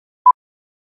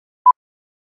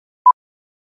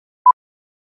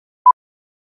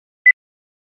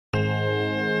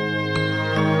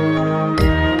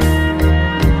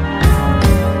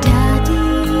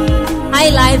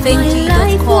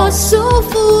life was so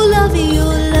full of your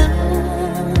love.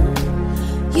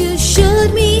 You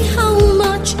showed me how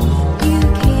much you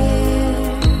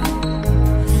care.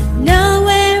 Now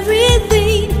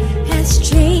everything has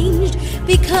changed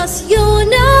because you're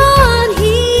not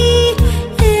here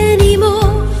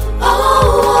anymore.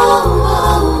 Oh, oh,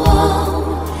 oh,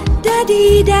 oh.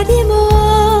 Daddy, daddy, more.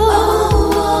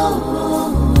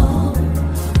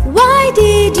 Why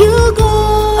did you go?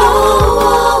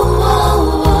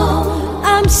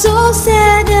 I'm so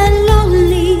sad and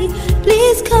lonely.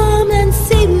 Please come and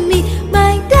save me,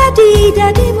 my daddy,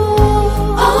 daddy, more.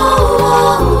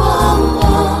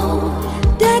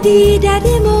 Daddy,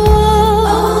 daddy, more.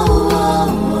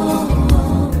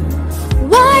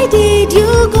 Why did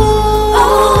you go?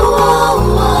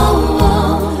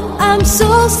 I'm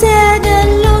so sad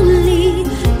and lonely.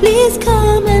 Please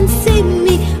come and save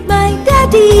me, my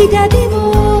daddy, daddy,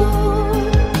 more.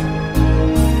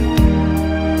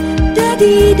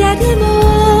 Daddy, daddy,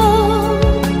 more.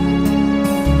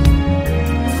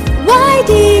 Why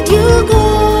did you go?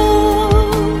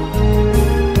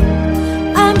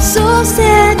 I'm so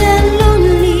sad and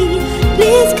lonely.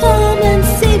 Please come and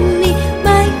save me,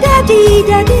 my daddy,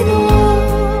 daddy, more.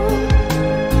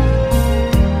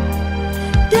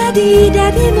 Daddy,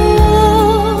 daddy,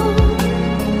 more.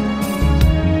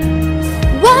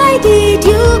 Why did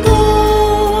you go?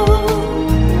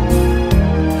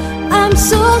 I'm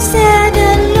so sad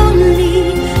and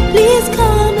lonely. Please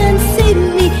come and save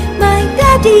me, my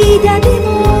daddy, daddy,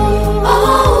 more.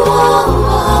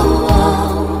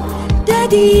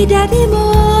 Daddy, daddy,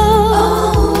 more.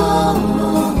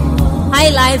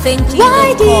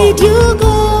 Why did you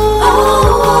go?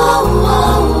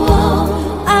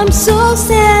 I'm so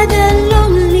sad and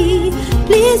lonely.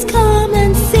 Please come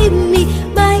and save me,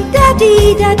 my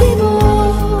daddy, daddy,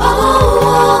 more.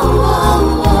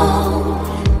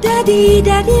 Daddy,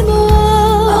 daddy, more.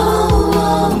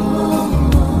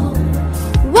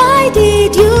 Why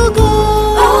did you go?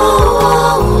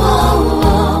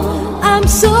 I'm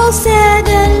so sad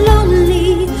and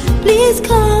lonely. Please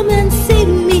come and save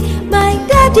me, my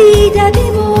daddy, daddy,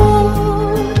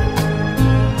 more.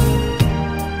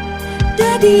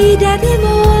 Daddy, daddy,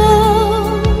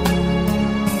 more.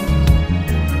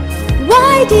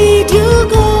 Why did you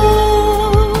go?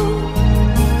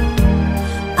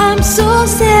 I'm so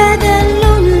sad and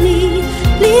lonely.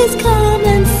 Please come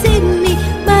and save me,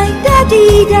 my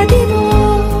daddy, daddy,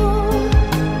 more.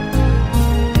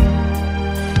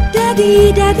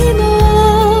 Daddy, daddy,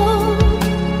 more.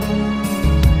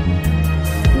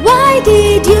 Why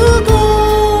did you go?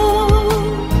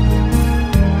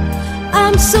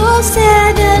 I'm so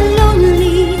sad and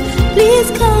lonely.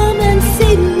 Please come and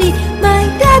save me, my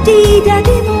daddy,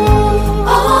 daddy, more.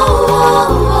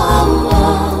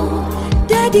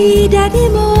 Daddy, daddy,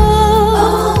 more.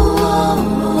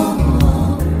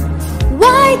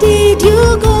 Why did you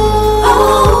go?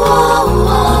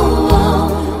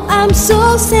 I'm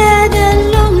so sad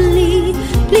and lonely.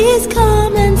 Please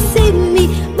come and save me,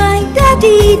 my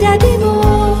daddy, daddy,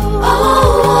 more.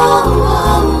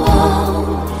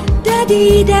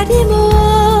 Daddy, daddy, more.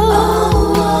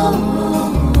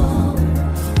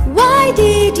 Why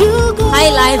did you go?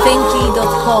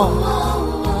 highlifeng.com.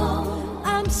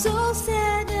 I'm so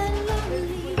sad and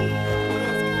lonely.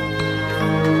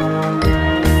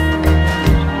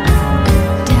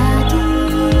 Daddy,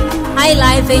 my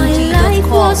life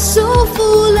was so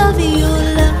full of your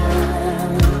love.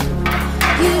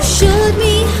 You showed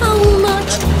me how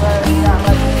much you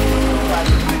care.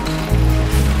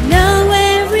 Now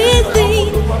everything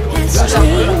has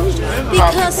changed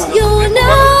because you're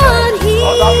not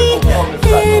here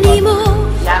anymore.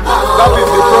 That is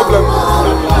the problem.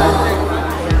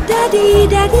 Daddy,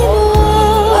 daddy,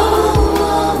 more.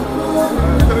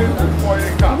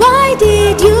 Why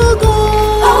did you go?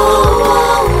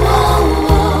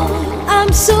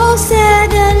 I'm so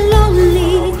sad and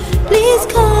lonely. Please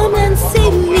come and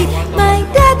save me, my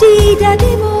daddy,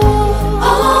 daddy, more.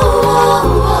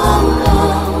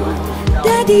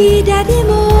 Daddy, daddy,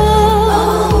 more.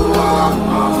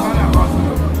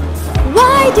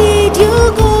 Why did you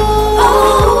go?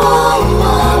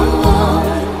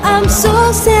 I'm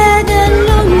so sad and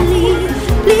lonely.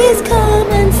 Please come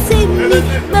and save me,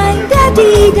 my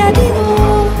daddy, daddy,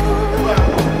 more.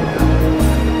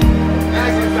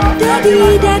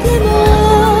 Daddy, daddy,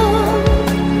 more.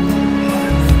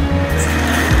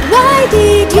 Why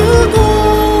did you go?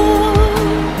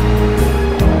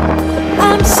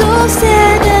 I'm so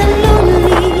sad and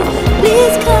lonely.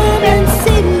 Please come and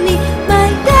save me, my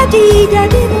daddy,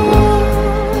 daddy, more.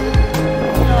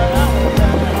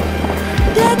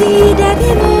 Daddy,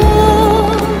 daddy,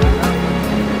 more.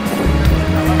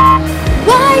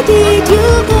 did you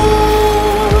go?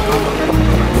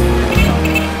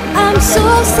 I'm so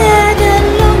sad and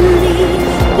lonely.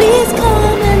 Please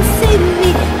come and see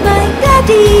me, my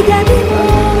daddy, daddy mo.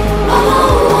 Oh,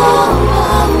 oh,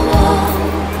 oh,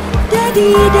 oh.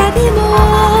 Daddy, daddy mo. Oh,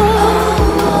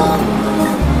 oh, oh.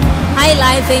 High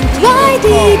Life NG. Why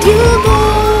did you go?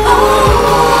 Oh,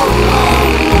 oh, oh.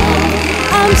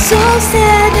 I'm so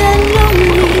sad and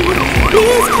lonely.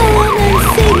 Please come and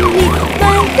see me,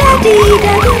 my daddy,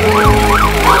 daddy mo.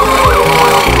 Oh, oh,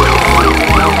 oh.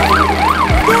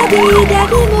 Daddy,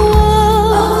 daddy mo.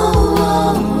 Oh, oh,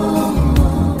 oh.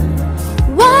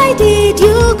 Why did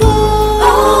you go?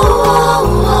 Oh,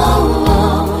 oh,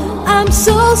 oh. I'm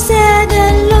so sad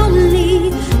and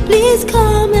lonely. Please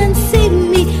come and see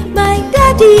me, my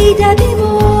daddy, daddy mo.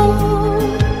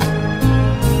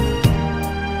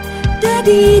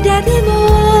 Daddy, daddy mo.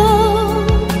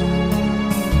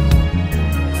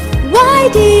 Why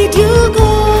did you go?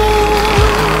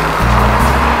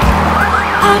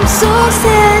 I'm so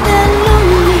sad and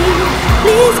lonely.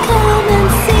 Please come and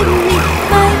see me,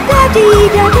 my daddy,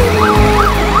 daddy mo.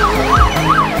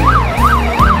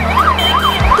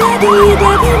 Daddy,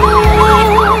 daddy mo.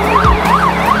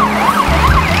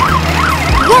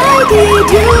 Why did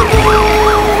you go?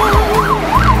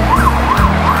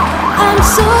 I'm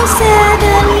so sad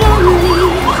and lonely.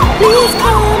 Please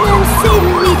come and see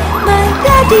me, my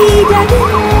daddy, daddy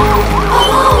mo. Oh,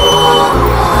 oh,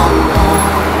 oh, oh.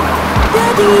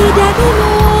 Daddy, daddy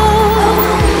mo.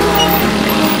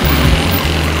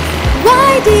 Why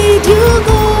did you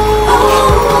go? Oh,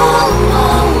 oh,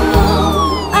 oh,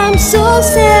 oh. I'm so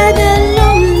sad and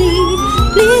lonely.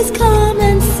 Please come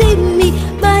and see me,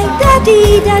 my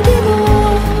daddy, daddy mo.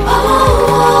 Oh,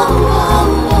 oh,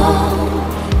 oh,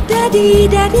 oh. Daddy,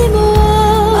 daddy mo.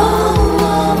 Oh, oh,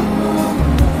 oh.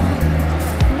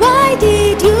 Why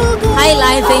did you go?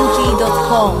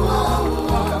 HighLifeNG.com.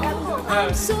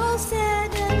 I'm so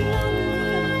sad and lonely.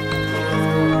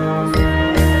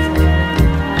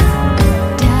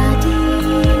 Daddy,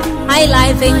 my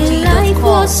life HighLifeNG.com.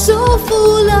 was so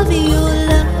full of your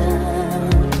love.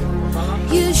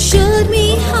 You showed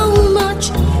me how much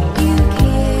you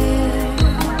care.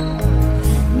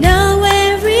 Now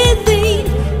everything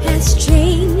has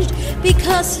changed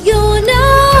because you're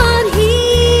not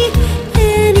here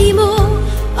anymore.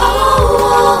 Oh,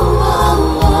 oh,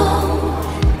 oh,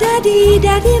 oh. Daddy,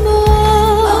 daddy mo.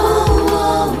 Oh,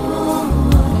 oh, oh,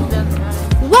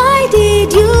 oh. Why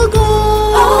did you go?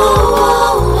 Oh,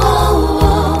 oh, oh,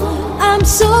 oh. I'm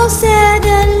so sad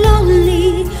and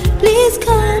lonely. Please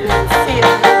come and see me.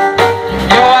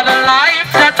 You are the life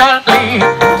that I'll need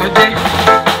today.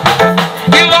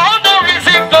 You are the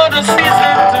reason for the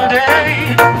season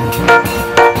today.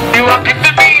 You are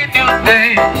giving me a new day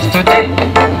today.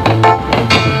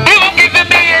 You are giving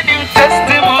me a new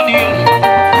testimony.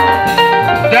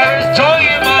 There is joy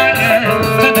in my hands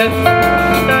today.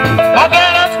 My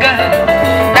God has gone.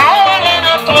 Now I learn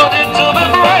how to hold it to the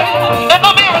praise. There's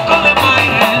a miracle in my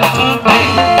hands today.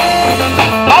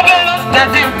 My God has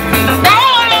gone. Now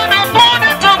I learn how to hold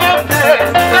it to the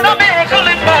praise. There's a miracle.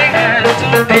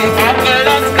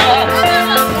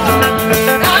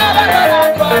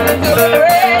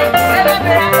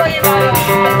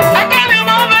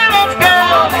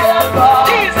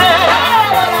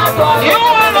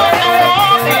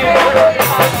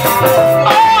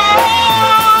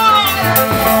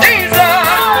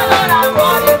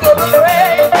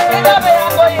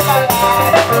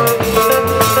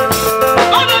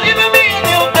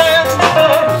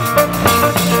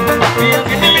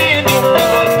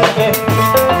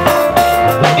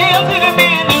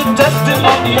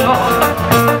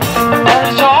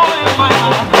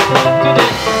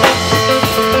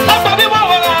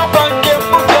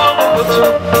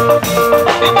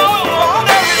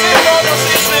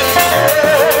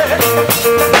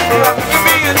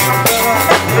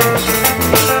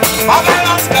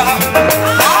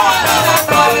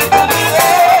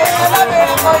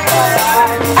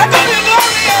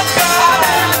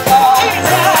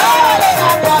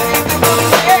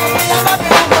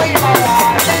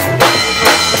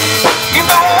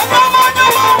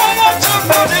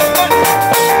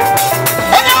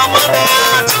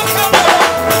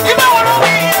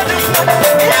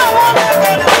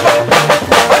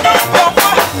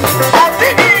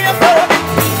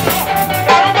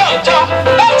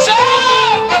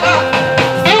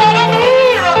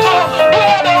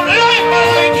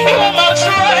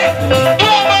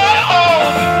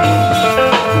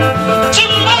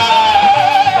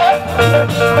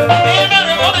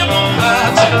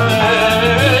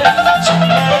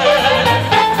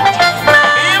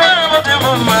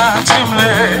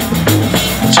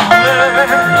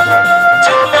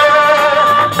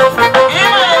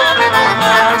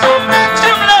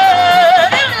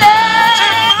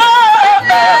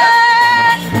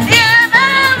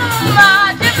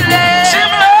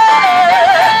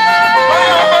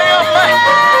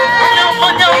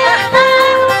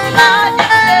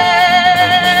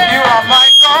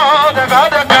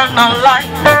 eternal life.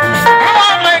 You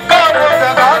are my God, oh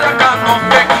the God that cannot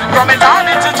break. From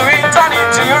eternity to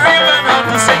eternity, you remain not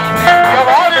the same. Your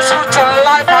word is true to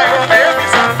life, my own name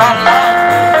is eternal.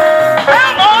 I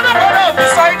am on the road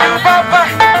beside you, Papa.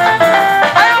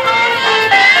 I am on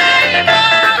the road.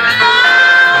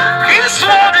 He's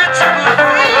worthy to be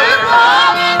praised.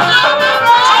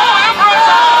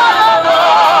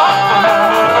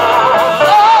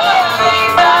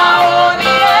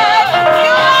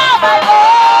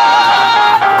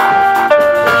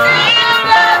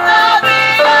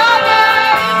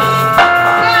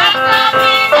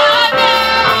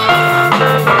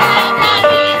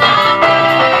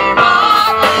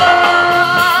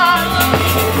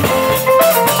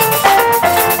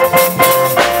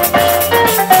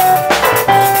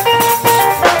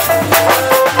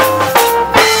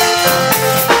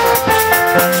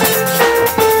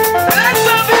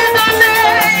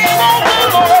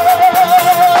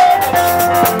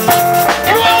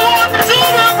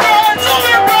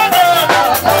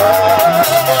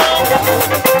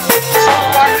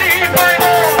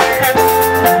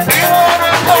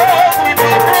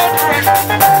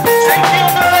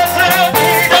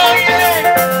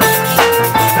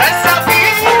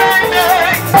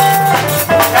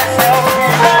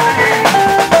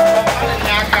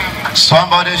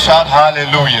 Somebody shout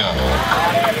hallelujah.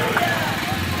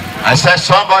 I said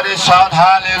somebody shout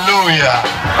hallelujah.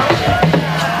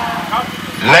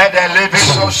 Let the living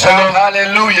soul shout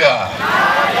hallelujah.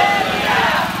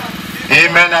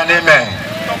 Amen and amen.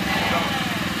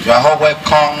 You are all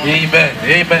welcome. Amen.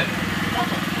 Amen.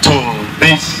 To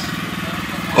this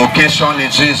occasion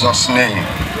in Jesus' name.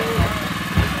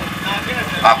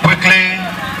 Quickly,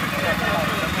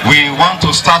 we want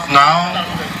to start now.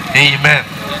 Amen.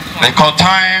 Because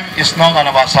time is not on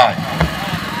our side.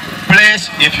 Please,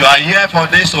 if you are here for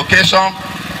this occasion,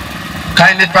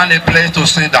 kindly find a place to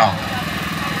sit down.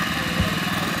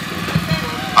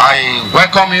 I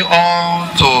welcome you all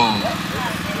to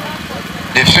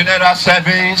the funeral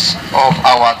service of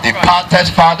our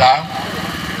departed father,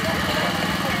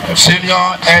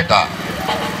 Senior Elder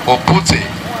Opute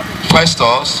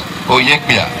Festus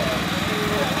Oyekpia,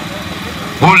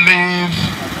 who lived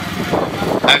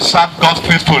and served God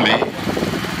faithfully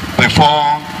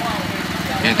before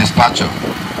his dispatcher.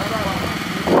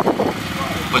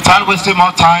 Without wasting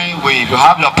more time, if you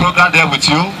have your program there with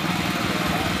you,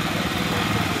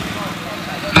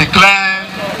 declare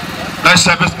the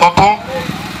service open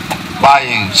by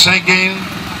singing,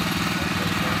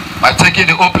 by taking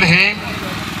the opening hymn,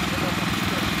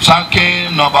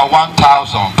 chanting number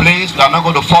 1000. Please, we are not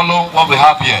going to follow what we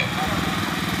have here.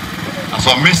 As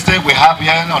a mistake we have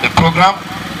here on the program,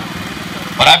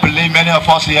 but I believe many of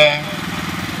us here,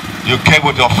 you came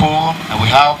with your phone and we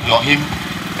have your hymn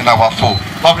in our phone.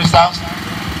 For instance,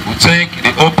 we take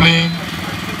the opening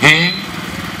hymn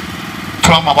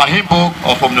from our hymn book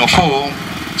or from your phone,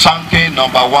 chanting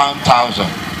number 1000.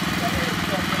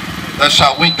 Then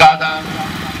shall we gather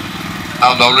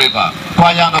on the river.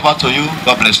 Choir over to you.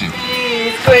 God bless you.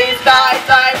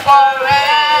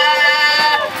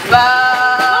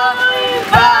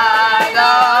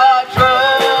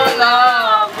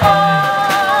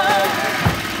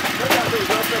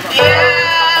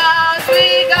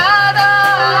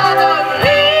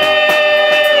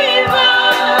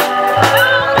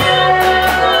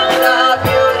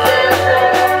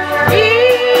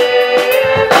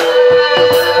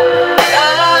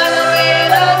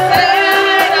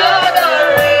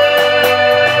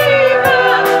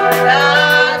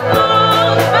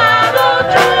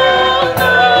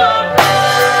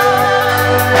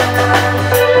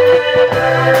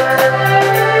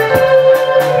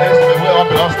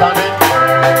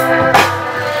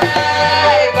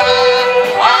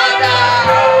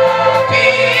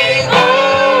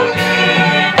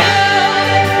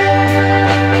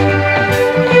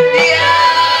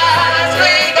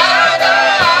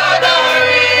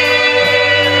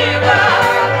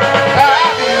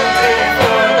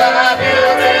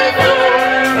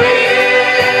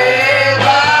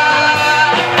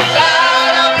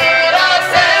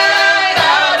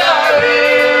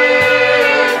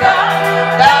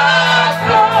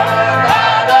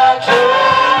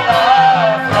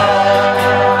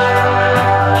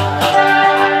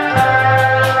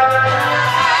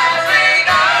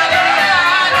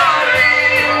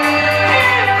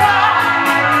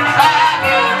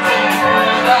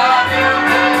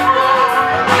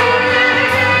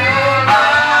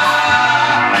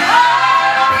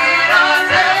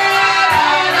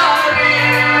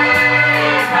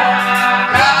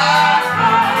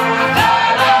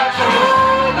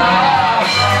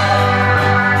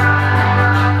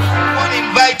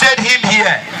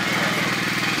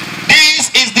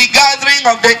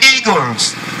 wing of the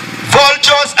eagles.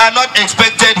 Vultures are not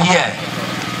expected here.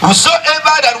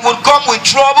 Whosoever that would come with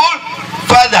trouble,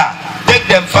 Father, take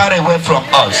them far away from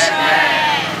us.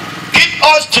 Keep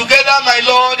us together, my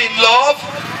Lord, in love,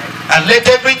 and let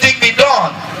everything be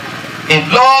done in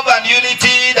love and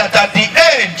unity, that at the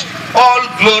end, all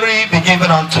glory be given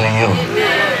unto you.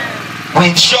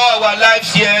 We ensure our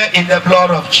lives here in the blood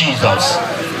of Jesus.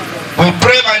 We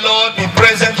pray, my Lord, be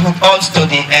present with us to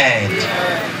the end.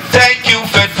 Thank you,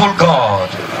 faithful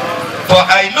God. For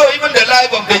I know even the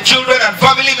life of the children and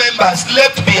family members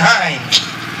left behind,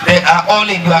 they are all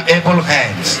in your able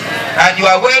hands. And you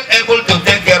are well able to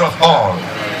take care of all.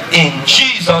 In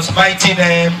Jesus' mighty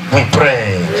name we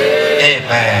pray.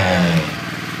 Amen.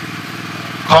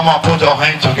 Come on, put your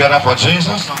hand together for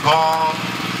Jesus. God,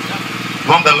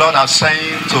 whom the Lord has sent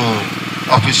to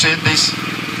officiate this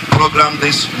program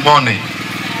this morning.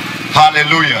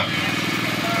 Hallelujah.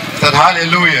 Said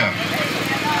hallelujah.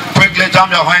 Quickly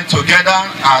jam your hand together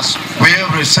as we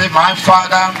receive my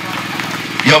father,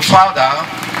 your father,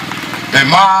 the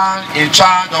man in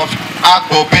charge of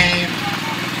Agbor-Obi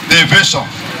division.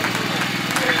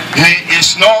 He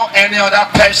is no any other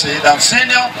person than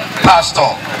senior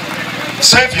pastor,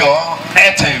 Savior,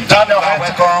 Etim. Jam your hand,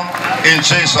 welcome in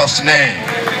Jesus' name.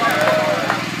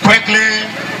 Quickly,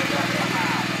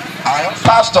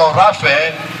 Pastor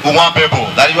Raphael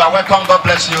Uwambebo, that you are welcome. God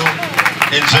bless you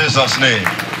in Jesus' name.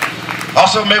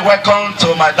 Also make welcome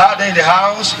to my daddy in the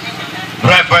house,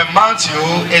 Reverend Matthew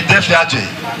Edefiaji,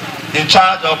 in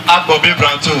charge of Agbor-Obi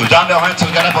Brand 2. Jam your hands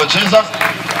together for Jesus.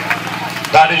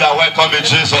 Daddy, you are welcome in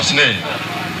Jesus' name.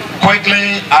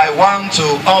 Quickly, I want to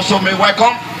also make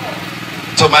welcome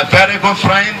to my very good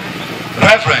friend,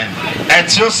 Reverend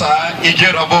Etiosa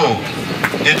Igirobo,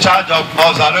 in charge of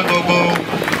Ozaregogo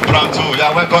Brand 2. You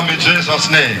are welcome in Jesus'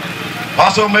 name.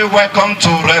 Also make welcome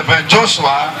to Reverend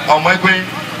Joshua Omegwe,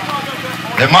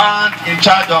 the man in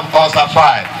charge of Oza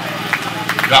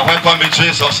 5. You are welcome in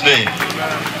Jesus' name.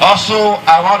 Also,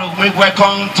 I want to make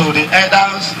welcome to the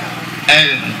elders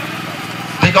and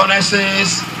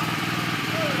deaconesses,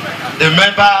 the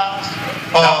members,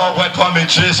 all welcome in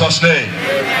Jesus' name.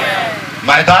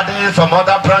 My daddy from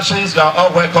other branches, you are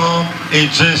all welcome in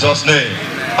Jesus' name.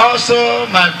 Also,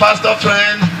 my pastor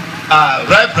friend,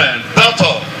 Reverend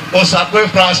Dr. Osakwe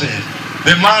Francis,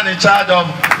 the man in charge of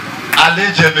Ali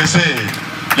JMC.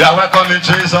 You are welcome in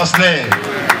Jesus' name.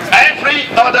 Every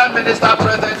other minister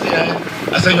present here,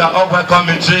 I say you are all welcome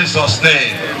in Jesus'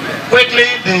 name. Quickly,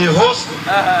 the host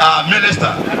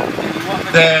minister,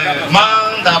 the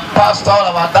man that pastor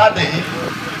our daddy,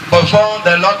 before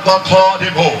the Lord God called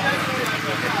him home,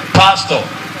 Pastor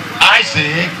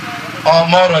Isaac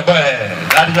Omoro. Go ahead.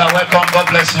 Daddy, you are welcome. God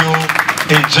bless you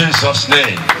in Jesus'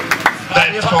 name.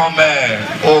 Daddy from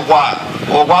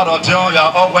Ogwa-Otion, you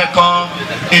are all welcome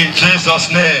in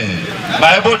Jesus' name.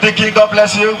 My able Dicky, God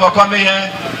bless you for coming here.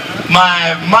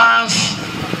 My man's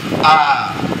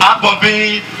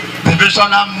Agbor-Obi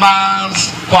divisional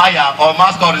man's choir or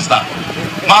mass chorister,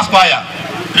 mass choir,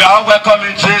 you are all welcome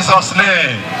in Jesus'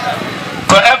 name.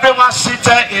 For everyone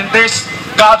seated in this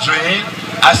gathering,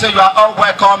 I say you are all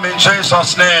welcome in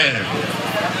Jesus' name.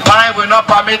 Time will not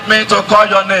permit me to call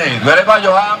your name. Wherever you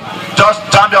are, just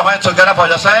jam your hands together for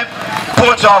yourself.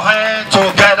 Put your hand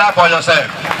together for yourself.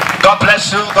 God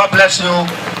bless you. God bless you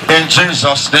in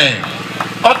Jesus' name.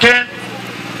 Okay.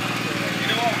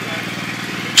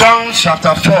 John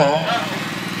chapter 4,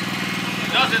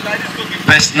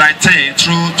 verse 19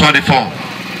 through 24.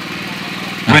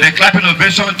 With a clapping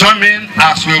ovation, join me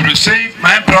as we receive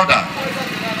my brother,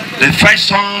 the first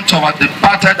son to our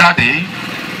departed daddy,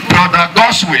 Brother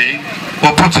Goswin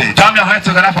Opute. Jam your hands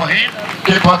together for him.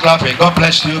 Keep on clapping. God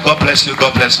bless you. God bless you.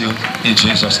 God bless you in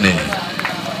Jesus' name.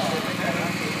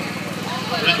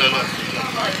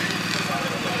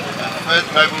 First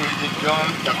Bible reading,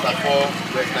 John chapter 4,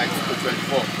 verse 19 to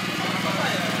 24.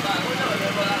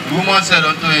 The woman said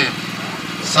unto him,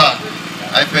 Sir,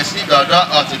 I perceive that thou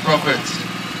art a prophet.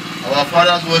 Our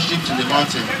fathers worshipped in the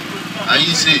mountain, and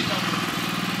ye say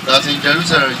that in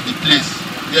Jerusalem is the place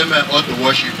where men ought to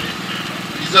worship.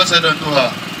 Jesus said unto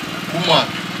her, Woman,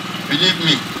 believe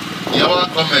me, the hour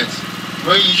cometh,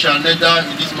 when ye shall neither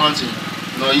in this mountain,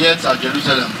 nor yet at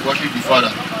Jerusalem worship the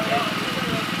Father.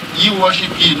 Ye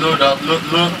worship ye know not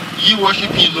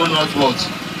what.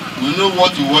 We know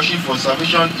what to worship, for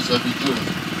salvation is of the Jews.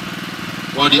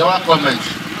 But the hour cometh,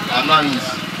 and now is,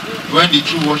 when the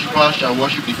true worshipper shall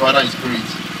worship the Father in spirit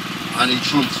and in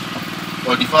truth.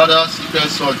 For the Father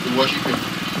seeketh such to worship him.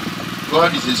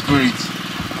 God is a spirit,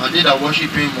 and they that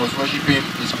worship him must worship him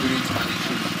in spirit and in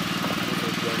truth.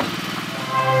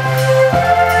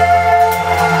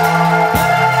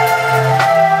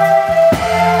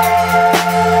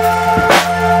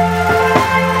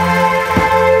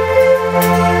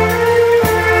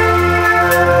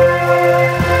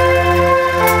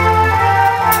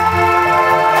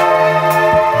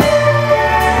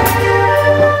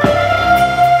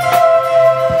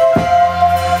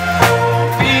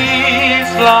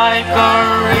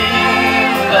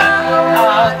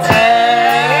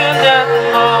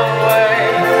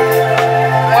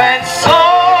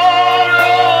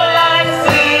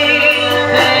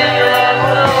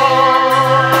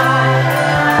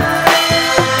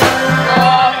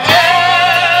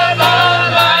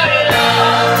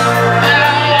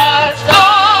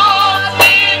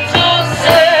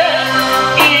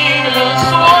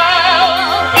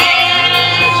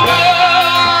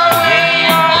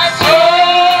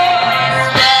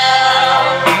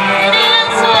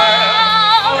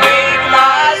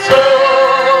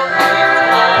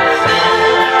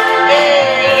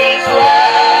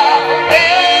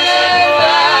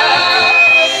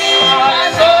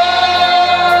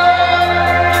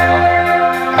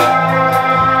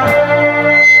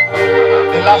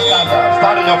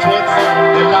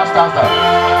 stand up.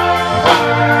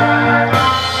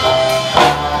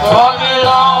 For the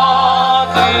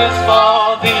Lord is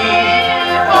for thee,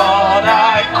 Lord,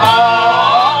 I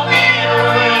call thee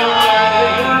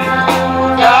away.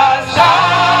 The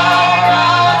sign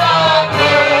of the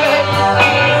great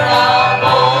is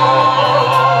above.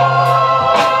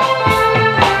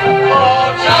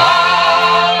 Oh,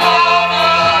 child of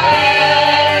the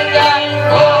angel,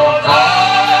 oh,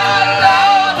 child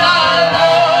of the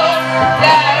Lord,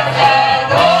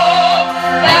 blessed hope,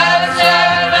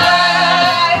 blessed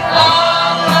life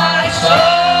of my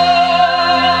soul.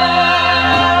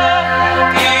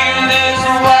 It is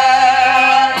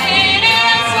well with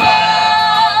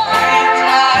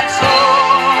my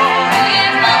soul,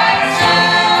 with my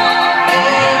soul.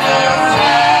 It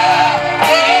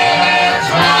is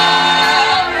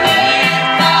well with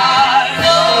my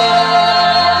soul.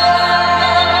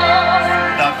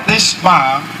 That this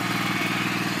man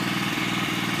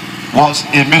was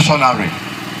a missionary.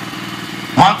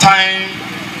 One time,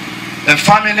 the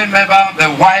family member, the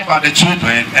wife and the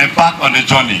children embarked on the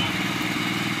journey.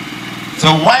 So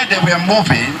while they were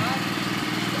moving,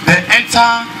 they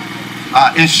entered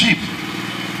a ship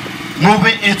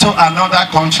moving into another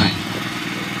country.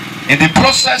 In the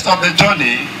process of the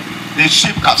journey, the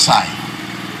ship capsized.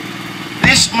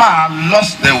 This man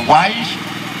lost the wife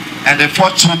and the 4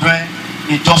 children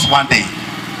in just one day.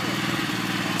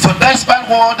 So despite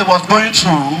what he was going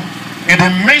through, in the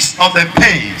midst of the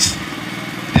pains,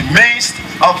 the midst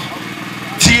of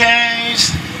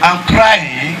tears and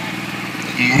crying,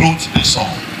 he wrote the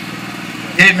song.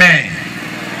 Amen.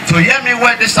 So hear me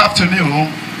well this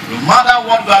afternoon. No matter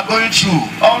what you are going through,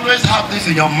 always have this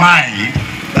in your mind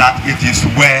that it is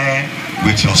well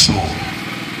with your soul.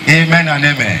 Amen and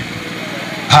amen.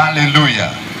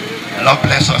 Hallelujah. Lord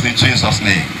bless us in Jesus'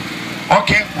 name.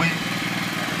 Okay,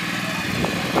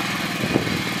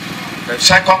 the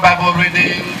second Bible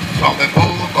reading from the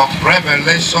book of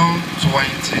Revelation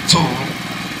 22,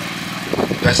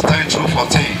 verse 10 through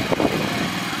 14.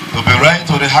 To be read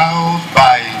to the house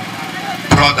by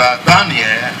Brother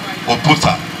Daniel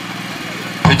Opute.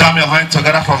 Put down your hand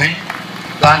together for him.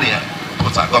 Daniel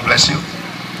Opute. God bless you.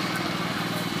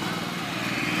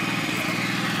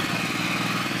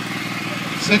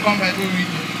 Second Bible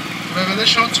reading,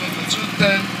 Revelation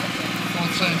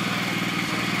 22:10-14.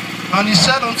 And he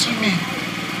said unto me,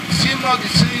 see not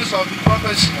the sayings of the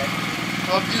prophecy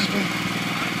of this book,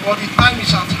 for the time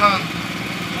is at hand.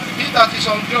 He that is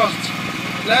unjust,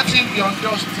 let him be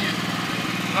unjust still,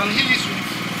 and he is with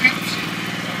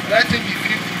 50, let him be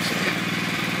 50 still.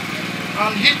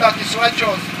 And he that is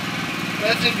righteous,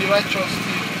 let him be righteous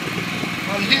still.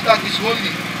 And he that is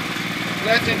holy,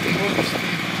 let him be holy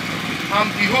still.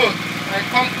 And behold, I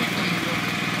come quickly,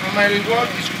 and my reward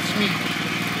is with me,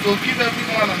 to give every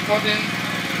man according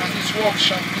as his work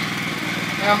shall be.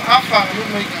 I am Alpha and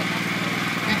Omega,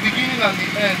 the beginning and the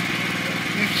end,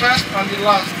 the first and the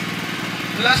last.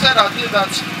 Blessed are they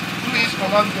that do his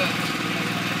commandments,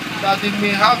 that they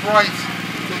may have right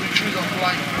to the trees of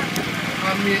life,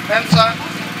 and may enter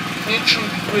in through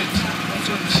the gate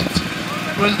into the city.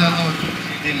 Praise the Lord.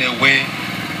 In a way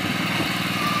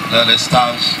that the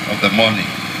stars of the morning.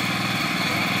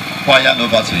 Choir,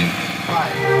 over to you.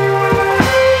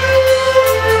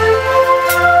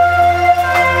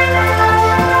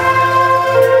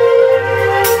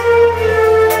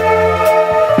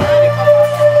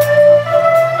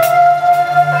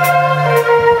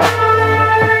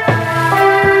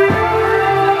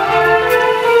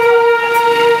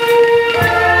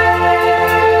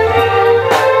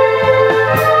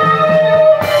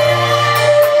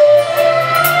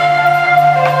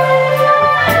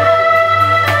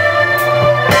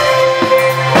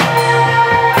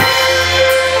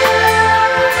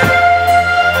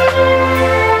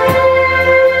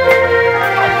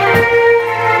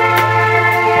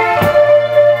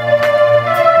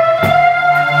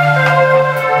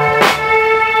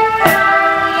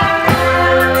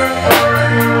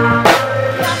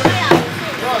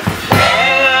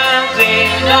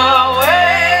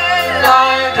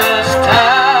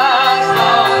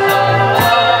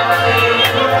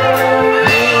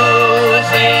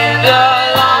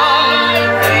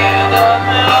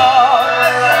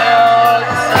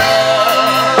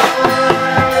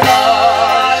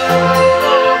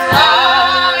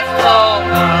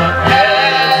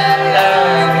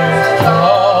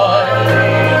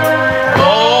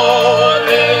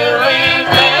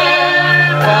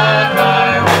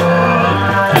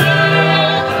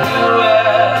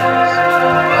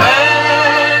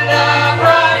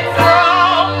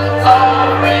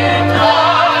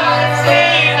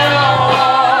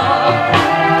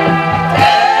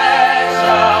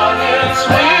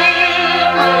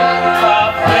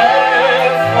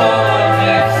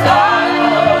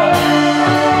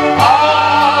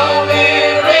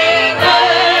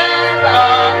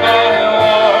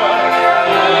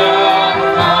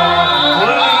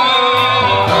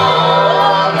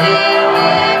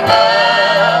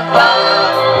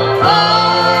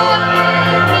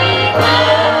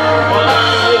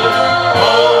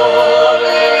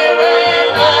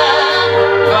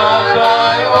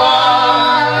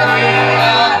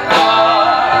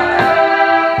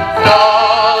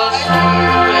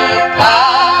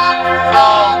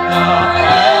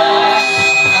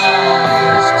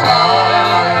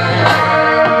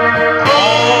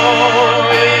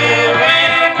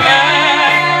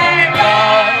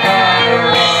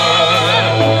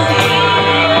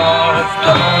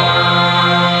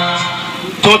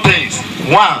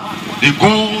 the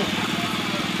good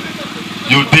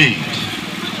you did,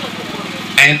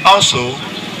 and also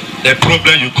the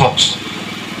problem you caused.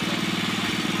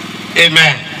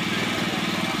 Amen.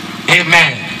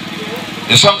 Amen.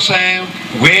 The song saying,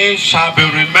 we shall be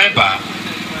remembered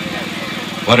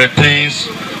for the things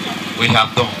we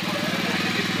have done.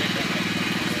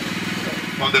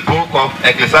 From the book of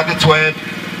Ecclesiastes 12,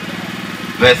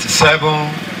 verse 7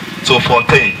 to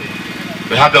 14.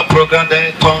 We have your program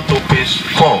there. Turn to page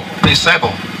 4, page 7.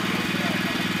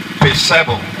 Page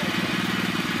 7.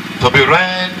 To be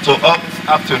read to us this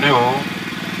afternoon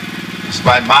is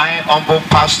by my humble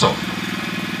pastor,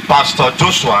 Pastor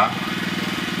Joshua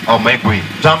Oyekpia.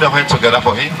 Jam your hands together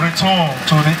for him. Return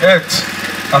to the earth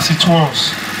as it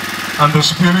was, and the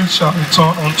spirit shall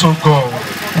return unto God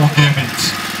who gave it.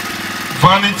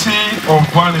 Vanity of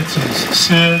vanities,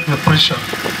 said the preacher,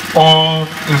 all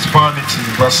is vanity.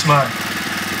 Verse 9.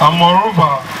 And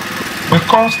moreover,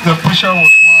 because the preacher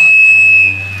was wise,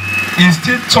 he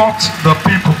still taught the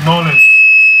people knowledge.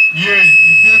 Yea,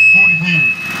 he gave good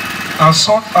heed, and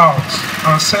sought out,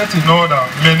 and set in order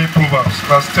many proverbs.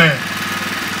 Verse 10.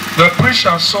 The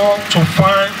preacher sought to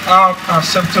find out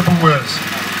acceptable words,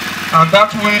 and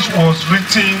that which was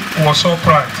written was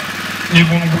upright,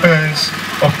 even words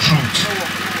of truth.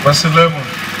 Verse 11.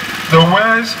 The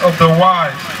words of the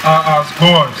wise are as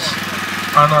gourds,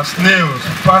 and as nails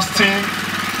fastened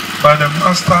by the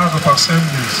masters of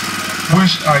assemblies,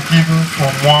 which are given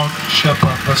from one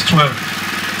shepherd. Verse 12.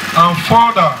 And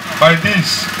further, by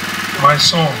this, my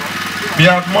son,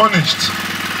 be admonished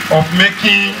of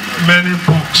making many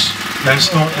books, there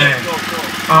is no end,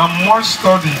 and much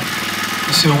study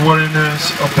is a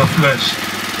weariness of the flesh.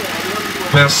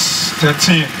 Verse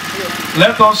 13.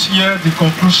 Let us hear the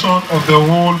conclusion of the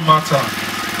whole matter.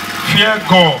 Fear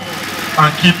God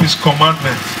and keep his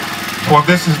commandments, for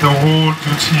this is the whole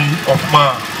duty of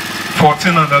man.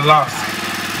 14 and the last.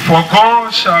 For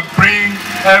God shall bring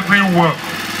every work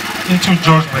into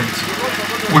judgment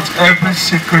with every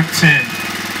secret thing,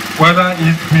 whether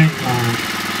it be good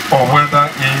or whether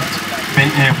it be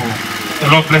evil. The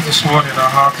Lord bless this word in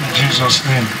our heart in Jesus'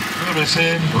 name. We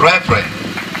receive Reverend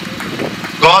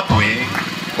Godwin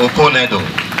Okonedo.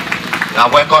 Now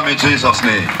welcome in Jesus'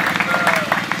 name.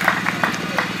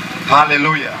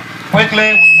 Hallelujah.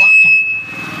 Quickly, we want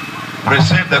to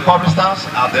receive the choristers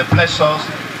and they bless us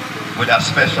with a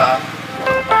special.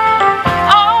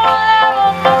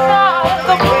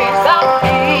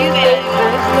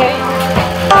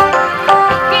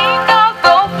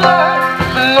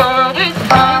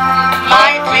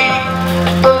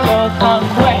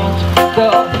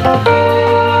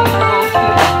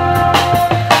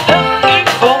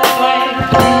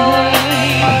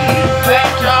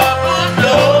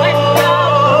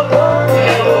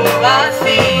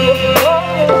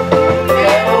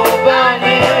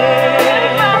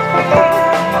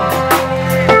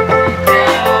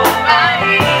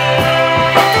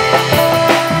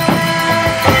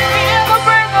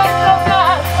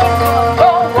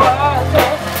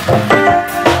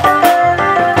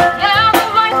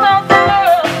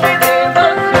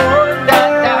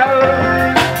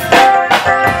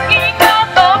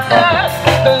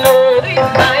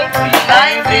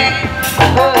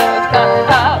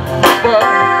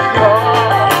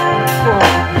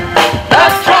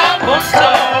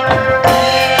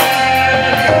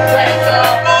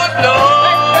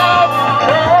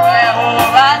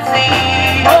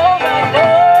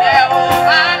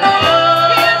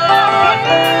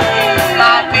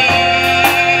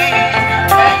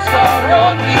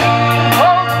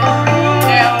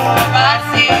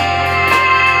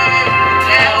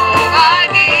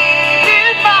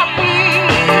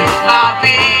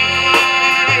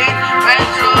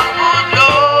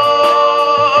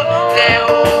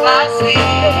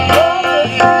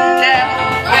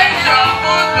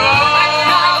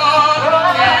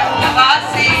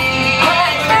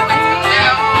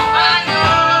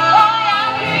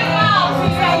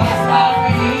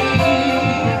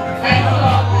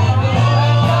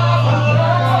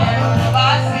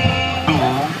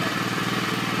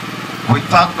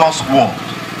 Without God's word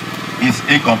is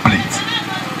incomplete.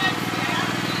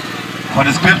 For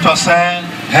the scripture says,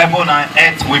 heaven and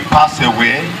earth will pass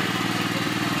away,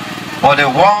 but the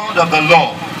word of the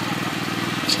Lord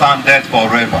standeth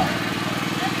forever.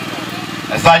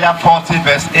 Isaiah 40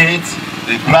 verse 8,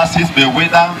 the grasses may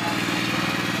wither,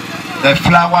 the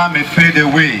flower may fade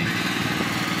away,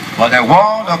 but the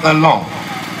word of the Lord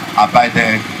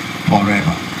abideth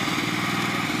forever.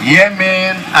 Hear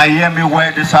me and hear me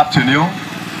well this afternoon.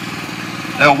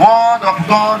 The word of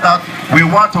God that we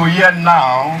want to hear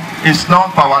now is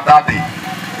not for our daddy.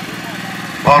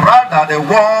 but rather the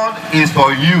word is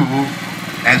for you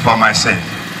and for myself.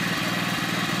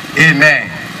 Amen.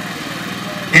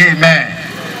 Amen.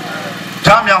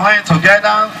 Jam your hands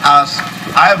together as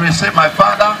I receive my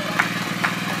Father,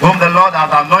 whom the Lord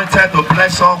has anointed to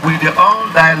bless us with the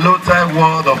undiluted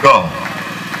word of God.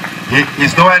 He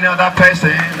is no any other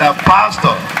person than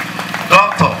pastor,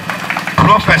 doctor,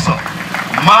 professor,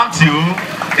 Matthew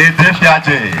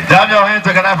Edefiaje. Jam your hands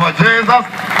together for Jesus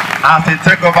as he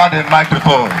take over the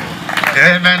microphone.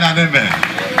 Amen and amen.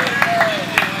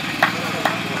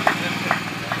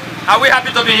 Are we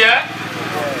happy to be here?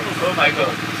 Oh my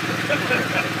God.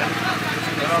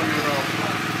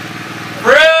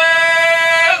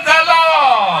 Praise the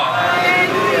Lord.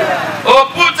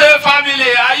 Opute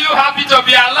family, are you happy to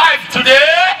be alive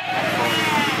today?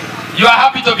 You are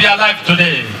happy to be alive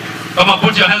today. Come on,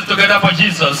 put your hands together for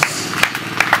Jesus.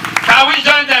 Can we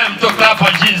join them to clap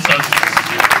for Jesus?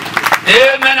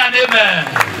 Amen and amen.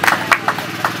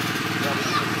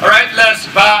 All right, let's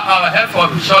bow our head for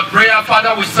a short prayer.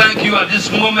 Father, we thank you at this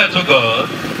moment, oh God.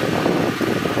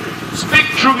 Speak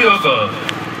through me, oh God.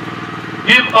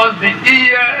 Give us the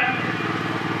ear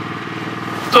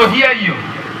to hear you,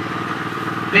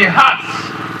 the heart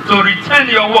to retain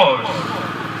your words,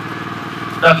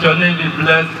 that your name be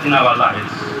blessed in our lives.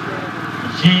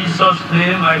 In Jesus'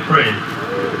 name I pray.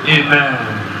 Amen.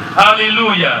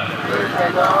 Hallelujah.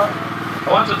 I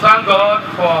want to thank God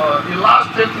for the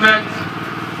last statement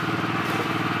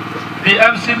the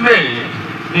MC made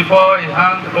before he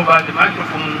handed over the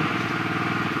microphone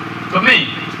to me.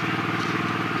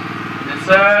 He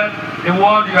said, the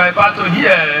word you are about to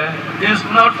hear is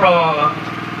not from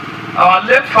our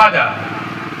late father,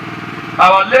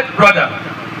 our late brother,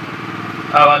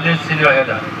 our late senior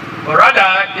elder, but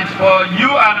rather it's for you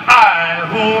and I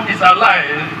who is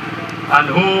alive and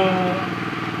who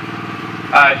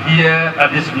are here at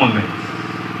this moment.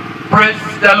 Praise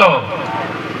the Lord.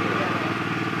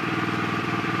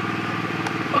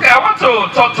 Okay, I want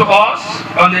to talk to us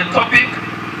on a topic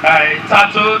I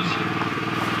titled,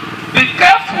 be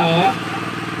careful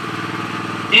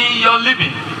in your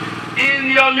living. In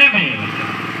your living.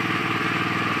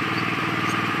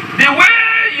 The way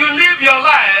you live your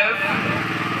life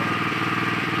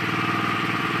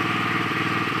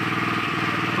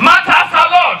matters a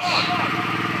lot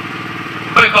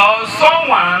because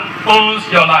someone owns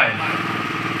your life.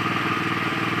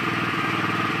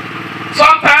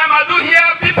 Sometimes I do hear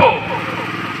people,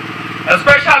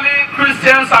 especially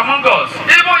Christians among us,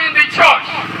 even in the church,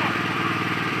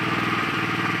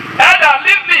 elder,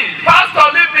 leave me, pastor,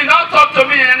 leave me, don't talk to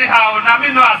me anyhow. Now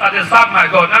me know as I serve my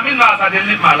God. Now me know as I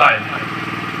live my life.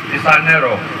 It's an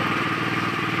error.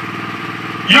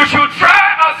 You should try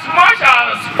as much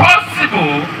as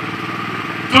possible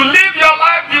to live your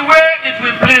life the way it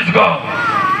will please God.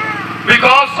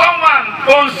 Because someone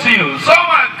owns you,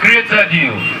 someone created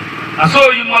you. And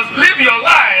so you must live your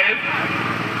life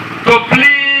to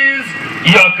please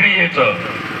your Creator.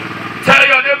 Tell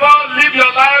your neighbor, live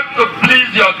your life to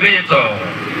please your Creator.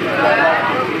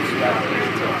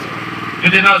 You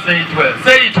did not say it well.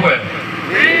 Say it well.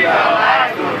 Live your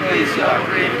life to please your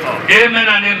Creator. Amen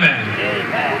and amen.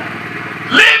 Amen.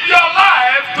 Live your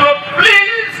life to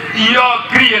please your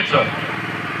Creator.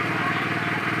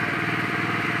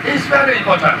 It's very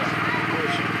important.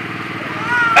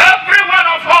 Every one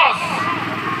of us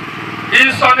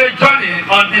is on a journey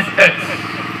on this earth.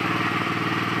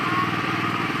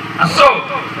 And so,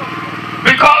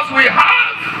 because we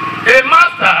have a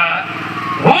master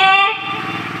whom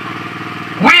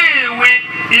we will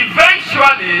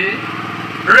eventually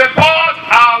report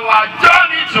our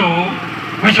journey to,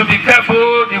 we should be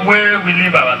careful the way we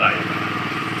live our life.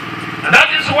 And that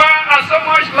is why I so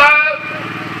much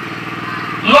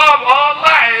love or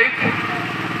like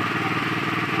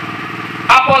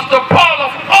Apostle Paul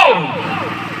of old,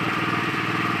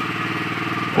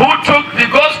 who took the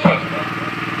gospel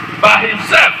by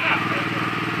himself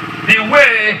the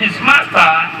way his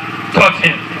master taught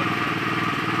him.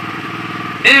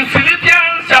 In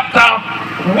Philippians chapter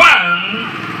 1,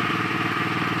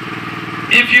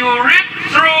 if you read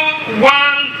through 1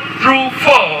 through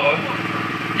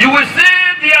 4, you will see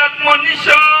the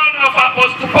admonition of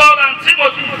Apostle Paul and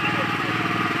Timothy.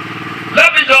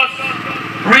 Let me just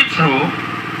read through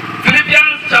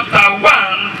Philippians chapter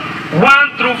 1,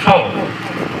 1 through 4.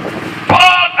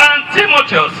 Paul and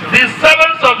Timothy, the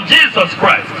servants of Jesus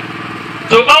Christ,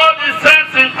 to all the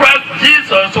saints in Christ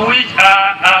Jesus which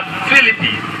are at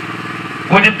Philippi,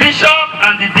 with the bishop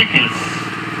and the deacons,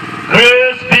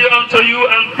 grace be unto you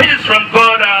and peace from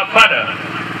God our Father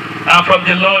and from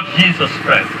the Lord Jesus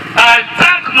Christ. I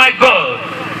thank my God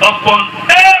upon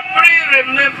every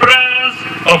remembrance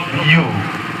of you,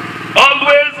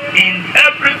 always in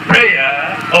every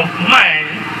prayer of mine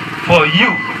for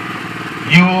you.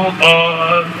 You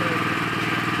are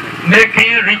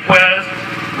making requests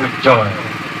with joy.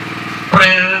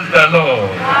 Praise the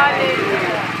Lord.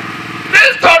 Hallelujah.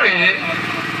 This story,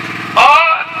 or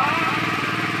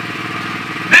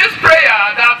this prayer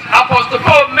that Apostle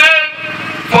Paul made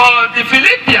for the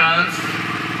Philippians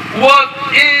was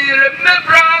in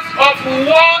remembrance of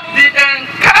what the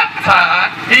encounter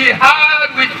he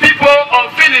had with people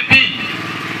of Philippi.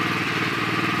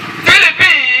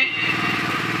 Philippi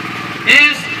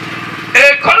is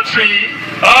a country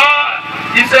or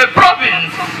is a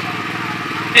province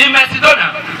in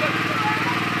Macedonia.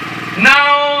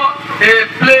 Now a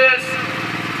place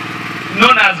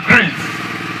known as Greece.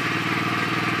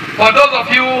 For those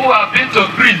of you who have been to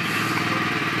Greece,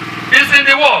 it's in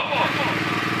the world.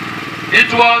 It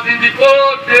was in the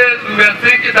old days we were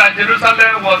thinking that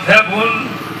Jerusalem was heaven.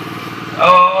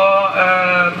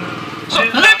 So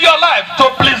live your life to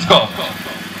please God.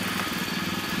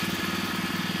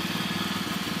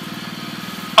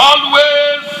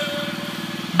 Always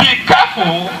be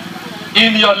careful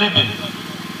in your living.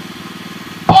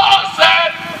 Paul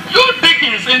said, you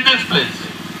deacons in this place,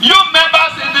 you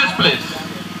members in this place,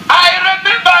 I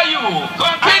remember you.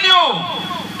 Continue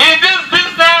in this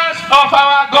business of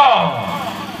our God,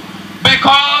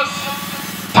 because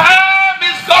time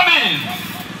is coming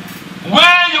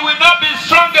when you will not be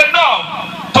strong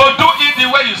enough to do it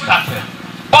the way you started.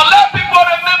 But let people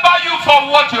remember you for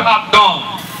what you have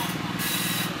done.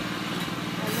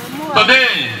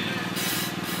 Today,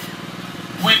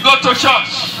 we go to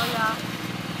church.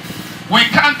 We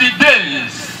count the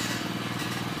days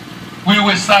we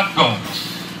will serve God.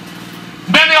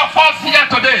 Many of us here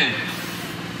today,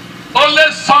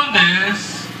 only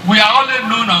Sundays, we are only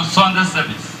known on Sunday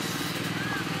service.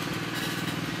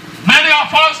 Many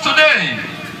of us today,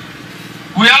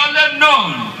 we are only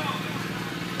known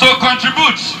to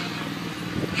contribute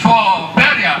for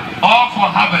burial or for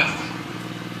harvest.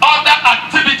 Other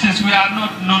activities, we are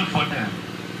not known for them.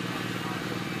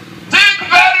 Think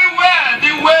very well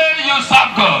the way you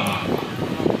serve God.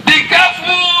 Be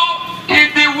careful in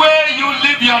the way you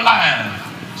live your life.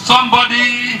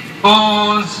 Somebody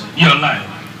owns your life.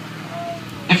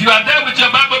 If you are there with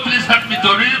your Bible, please help me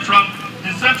to read from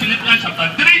the same Philippians chapter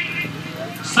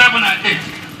 3, 7 and 8.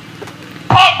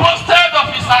 Paul boasted of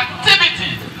his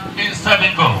activity in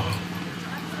serving God.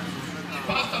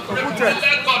 Pastor,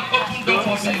 let God open doors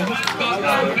for me. God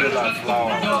open doors for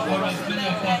us.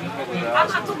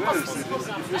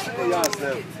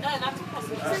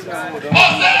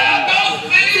 Possess those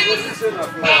things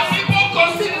that people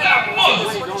consider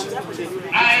most.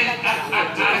 I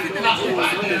classify them as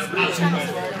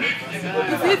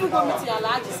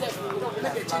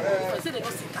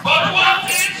but what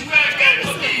things were given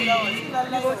to me,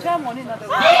 those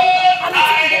I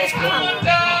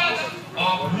counted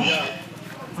of whom.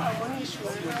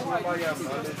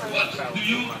 What do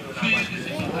you feel is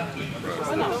important to you?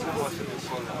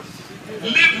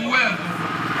 Live well.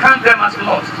 Count them as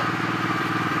lost.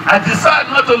 I decide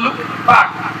not to look back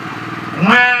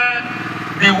when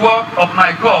the work of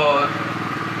my God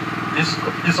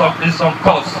is on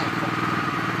course.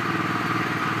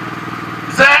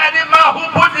 Say, any man who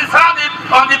puts his hand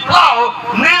on the plow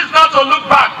needs not to look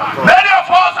back. Many of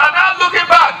us are not looking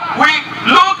back. We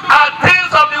look at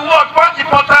things of the world more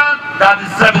important than the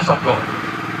service of God.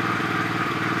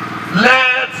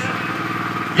 Let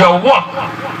your work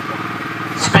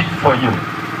speak for you.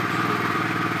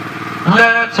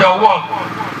 Let your work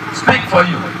speak for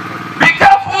you. Be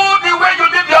careful the way you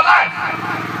live your life.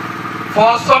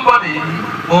 For somebody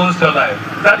owns your life.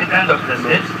 Is that the end of the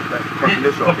message?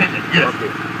 Yes.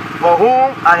 Okay. For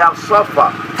whom I have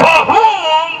suffered. For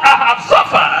whom I have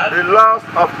suffered. The loss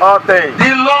of all things.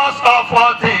 The loss of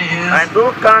all things. And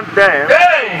do count them.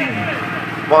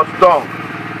 But dung,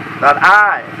 that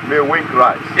I may win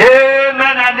Christ.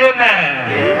 Amen and amen.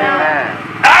 Amen.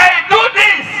 I do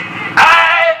this.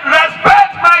 I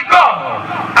respect my God.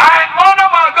 I honor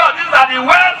my God. These are the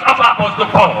words of Apostle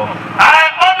Paul.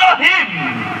 I honor him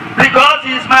because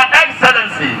he is my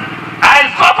excellency. I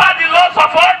suffer the loss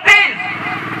of all things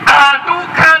and do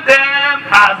count them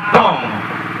as dung,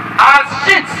 as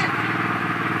shit.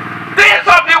 Things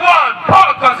of the world,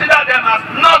 Paul considered them as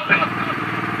nothing.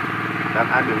 That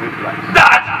I may win Christ.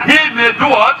 That he may do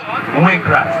what? Win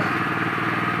Christ.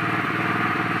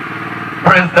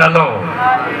 Praise the Lord.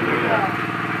 Hallelujah.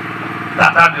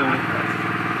 That I may win Christ.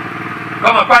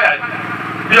 Come on, quiet.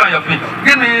 Be on your feet.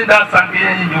 Give me that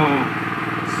Sankey, you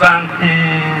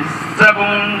Sankey 7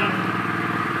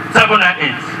 and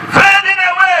 8. Fading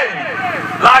away.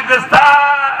 shine like the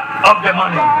star of the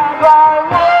morning.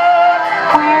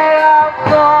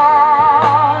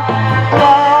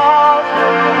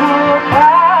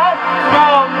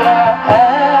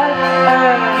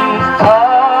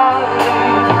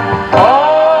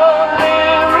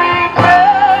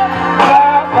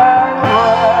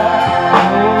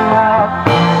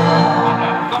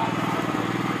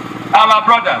 Our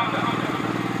brother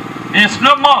is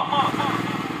no more.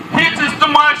 Heat is too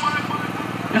much.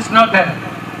 It's not there.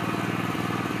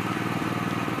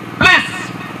 Please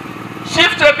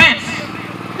shift a bit.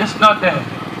 It's not there.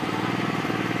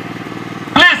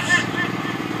 Please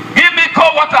give me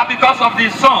cold water because of the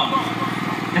sun.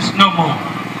 It's no more.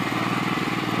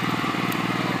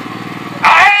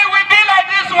 I will be like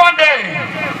this one day,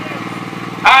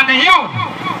 and you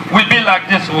will be like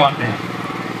this one day.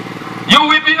 You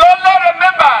will be only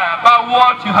remembered by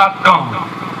what you have done.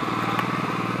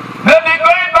 Maybe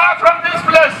going back from this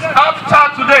place after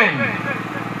today,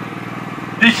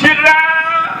 the children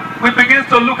will begin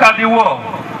to look at the wall,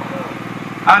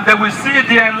 and they will see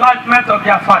the enlightenment of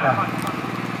their father,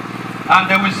 and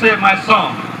they will say, my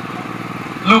son,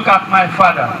 look at my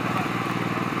father.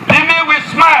 Mimi will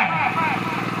smile,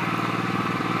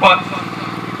 but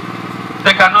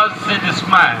they cannot see the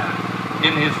smile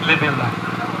in his living life.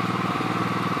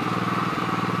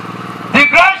 The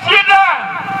grandchildren,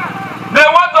 they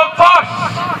want to touch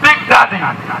Big Daddy,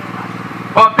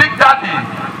 but Big Daddy,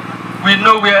 we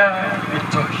know where he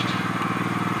touched.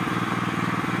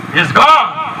 He's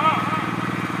gone.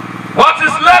 What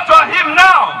is left for him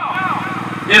now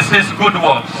is his good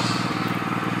works.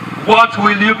 What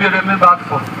will you be remembered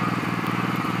for?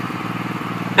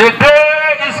 A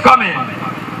day is coming.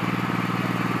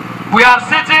 We are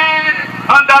sitting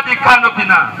under the canopy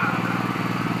now,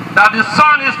 that the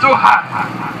sun is too high.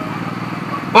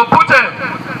 Opute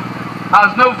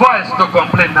has no voice to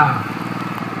complain now.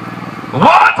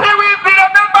 What he will be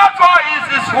remembered for is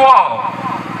his work.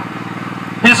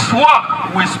 His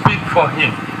work will speak for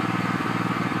him.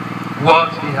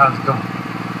 What he has done.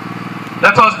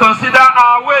 Let us consider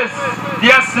our ways,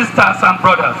 dear sisters and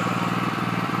brothers.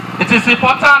 It is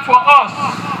important for us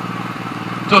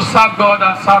to serve God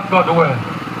and serve God well.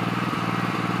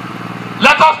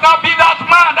 Let us not be that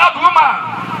man, that woman,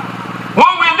 who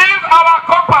will leave our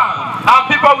compound and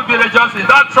people will be rejoicing.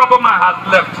 That trouble man has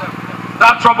left.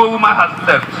 That trouble woman has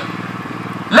left.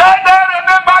 Let them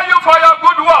remember you for your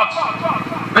good works,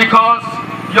 because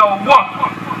your work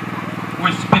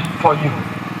will speak for you,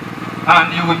 and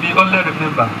you will be only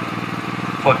remembered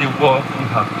for the work you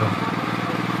have done.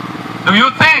 Do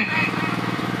you think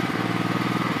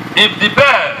if the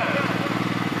bell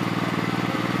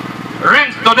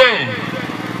rings today,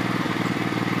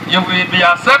 you will be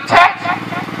accepted?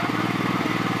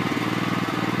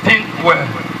 Think well.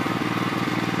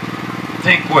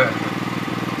 Think well.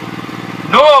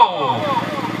 Know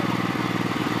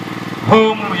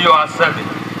whom you are serving.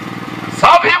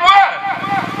 Serve him well,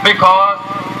 because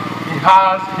he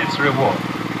has his reward.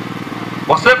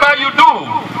 Whatever you do,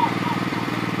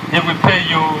 he will pay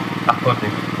you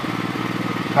accordingly.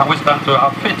 Can we stand to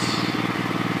our feet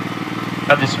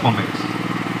at this moment?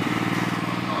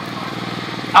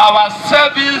 Our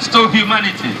service to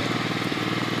humanity.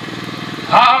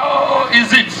 How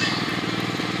is it?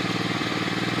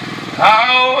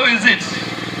 How is it?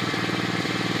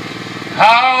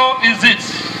 How is it?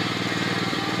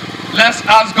 Let's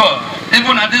ask God,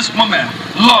 even at this moment,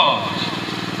 Lord,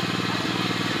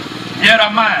 here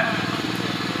am I.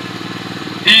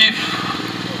 If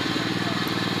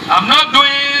I'm not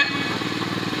doing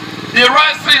the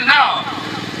right thing now,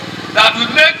 that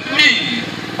will make me,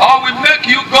 or will make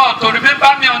you, God, to remember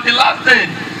me on the last day,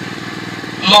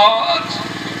 Lord,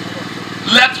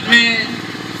 let me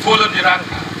follow the right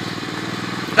path.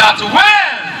 That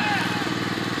when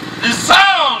the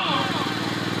sound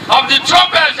of the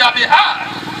trumpet shall be heard,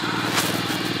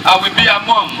 I will be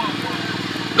among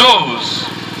those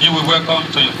you will welcome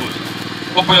to your bosom.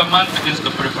 Open your mouth, begins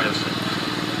to pray for yourself.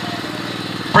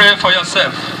 Pray for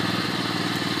yourself,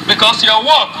 because your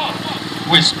work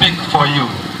will speak for you.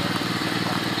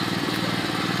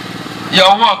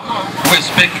 Your work will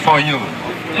speak for you.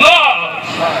 Lord!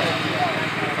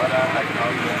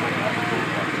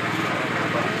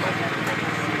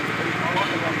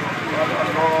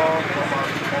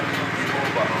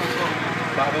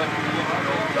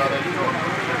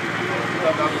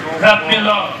 Help me,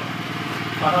 Lord.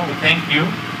 Father, we thank you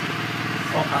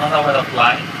for another word of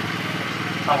life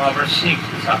from our received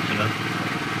this afternoon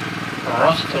for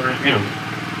us to review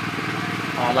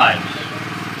our lives.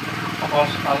 Because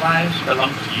our lives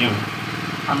belong to you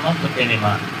and not to any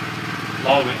man.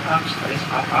 Lord, we ask that it's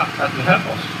our heart that will help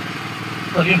us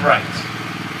to live right,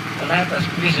 a life that's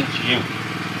pleasing to you.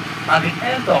 At the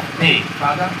end of the day,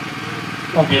 Father,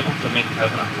 we'll be able to make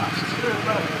heaven at last.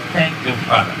 Thank you,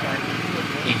 Father.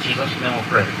 In Jesus' name we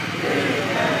pray.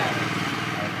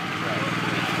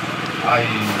 I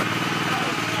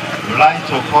would like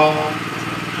to call,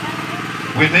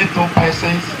 we need two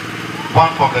persons, one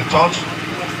from the church,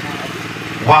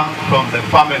 one from the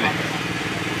family,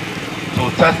 to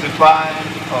testify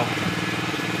of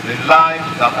the life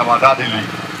that our daddy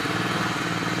lived.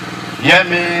 Hear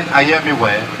me and hear me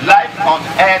well. Life on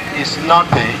earth is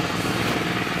nothing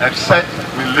except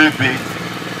we live it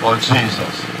for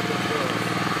Jesus.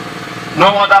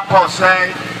 No wonder Paul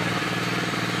said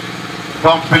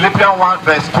from Philippians 1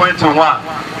 verse 21,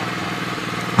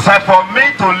 said, for me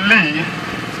to live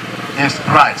is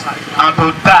Christ, and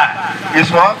to die is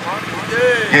what?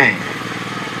 Gain.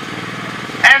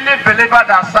 Any believer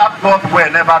that serves God will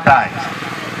never dies.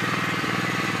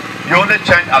 You only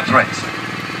change address.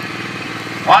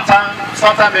 One time,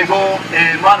 some time ago,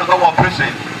 a man of God was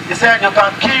preaching. He said, you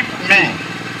can keep me,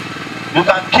 you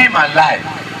can kill my life,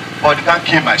 but you can't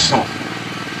kill my soul.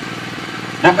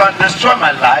 You can destroy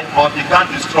my life, but you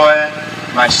can't destroy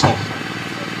my soul.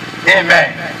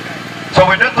 Amen. So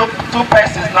we need two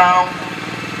persons now,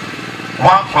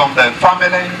 one from the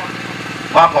family,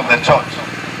 one from the church,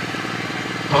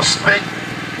 to speak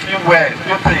few words,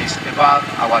 few things about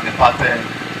our departed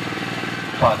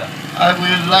father. I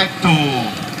would like to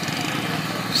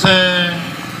say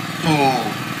to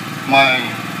my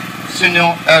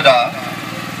senior elder,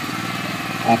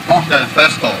 Opute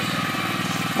Festus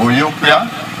Oyekpia,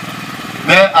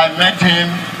 where I met him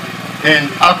in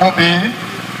Agbor-Obi,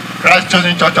 Christ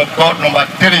Chosen Church of God, number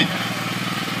 3.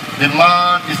 The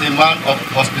man is a man of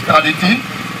hospitality,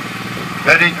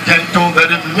 very gentle,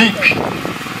 very meek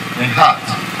in heart.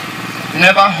 He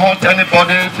never hurt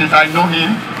anybody since I know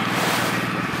him.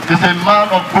 He's a man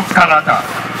of good character,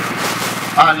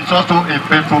 and he's also a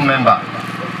faithful member.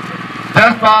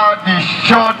 Despite the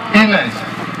short illness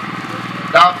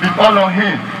that befell on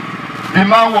him, the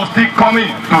man was still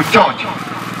coming to church.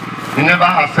 He never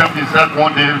accepted himself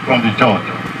one day from the church.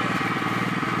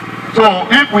 So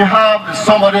if we have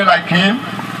somebody like him,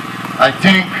 I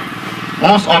think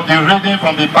most of the reading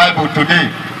from the Bible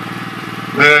today,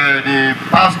 the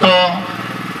pastor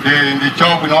in the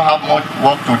church will not have much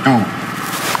work to do.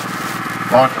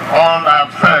 But all I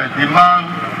have said, the man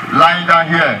lying down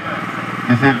here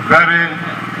is a very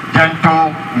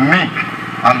gentle, meek,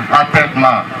 and hearted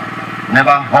man.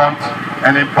 Never hurt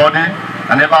anybody.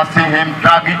 I never see him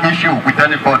dragging issue with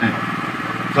anybody.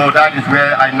 So that is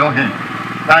where I know him.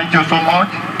 Thank you so much.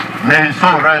 May his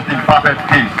soul rest in perfect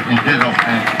peace in Jesus'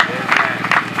 name.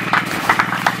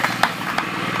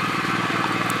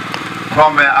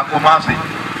 From Akumasi,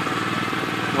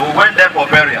 we went there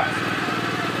for burial.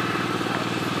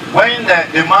 When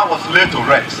the man was laid to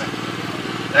rest,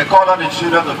 they called on the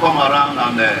children to come around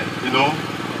and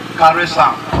carry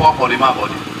some for the man's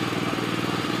body.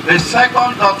 The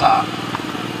second daughter,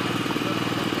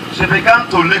 she began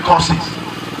to lay curses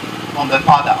on the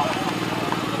father.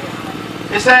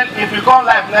 He said, if you come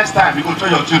live next time, you will show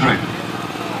your children.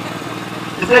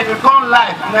 He said, if you come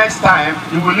live next time,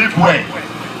 you will live well.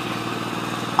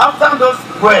 After those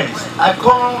words, I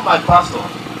called my pastor.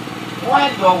 Why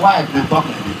your wife dey talk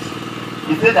like this?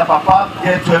 He said that papa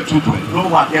get 12 children, no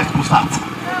one gets to start.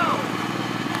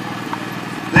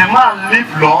 The man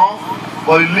lived long,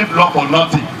 but he lived long for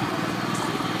nothing.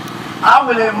 How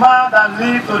will a man that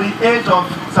lived to the age of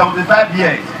 75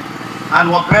 years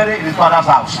and was buried in his father's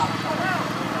house?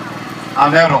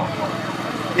 An error.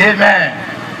 Amen.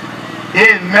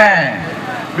 Amen.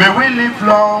 May we live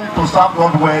long to serve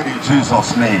God well in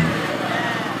Jesus' name.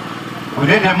 We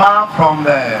need a man from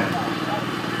the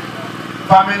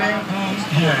family.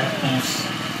 Here is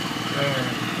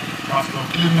Pastor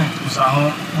Clement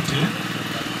Opute,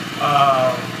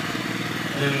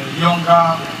 the younger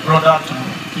brother to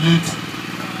late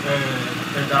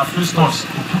Elder Festus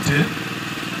Oyekpia.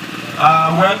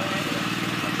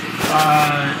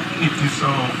 It is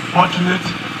fortunate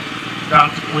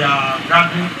that we are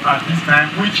gathering at this time,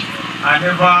 which I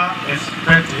never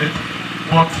expected,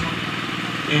 but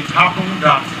it happened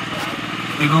that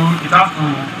it has to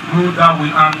go that way,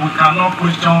 and we cannot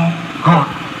question God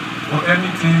for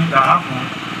anything that happened.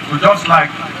 So just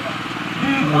like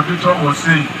the moderator was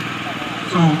saying,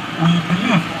 so we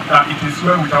believe that it is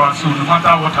well with our soul no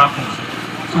matter what happens.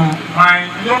 So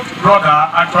my late brother,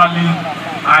 actually,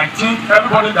 I think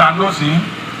everybody that knows him,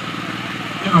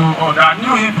 or that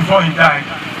knew him before he died,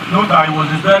 know that he was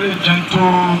a very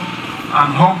gentle and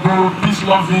humble,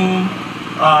 peace-loving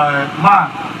man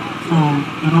to,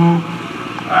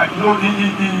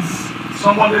 he is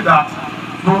somebody that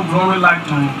would always like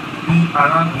to be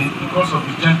around me because of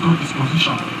his gentle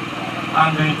disposition.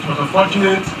 And it was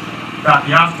unfortunate that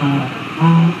he has to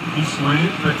go this way,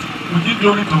 but we give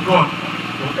glory to God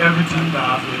for everything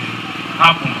that has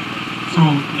happened. So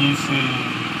he's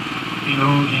he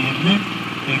lived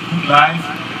a good life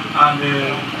and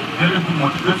a very good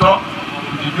motivator.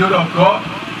 With the glory of God,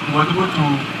 he was able to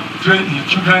train his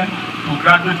children to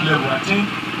graduate level. I think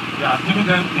he has given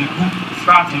them a good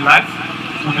start in life,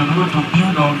 so they were able to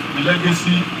build on the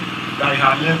legacy that he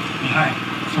had left behind.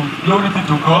 So glory be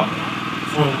to God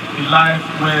for a life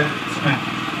well spent.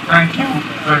 Thank you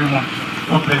very much.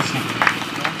 God bless you.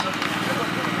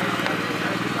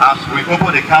 As we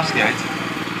open the casket,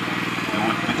 we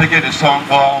will be taking the song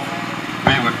 "God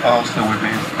Be With Us Till We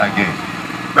Meet Again."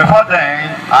 Before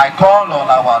then, I call on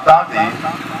our daddy,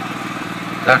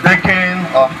 the deacon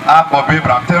of Agbor-Obi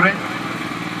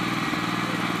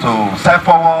to step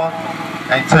forward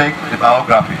and take the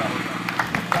biography.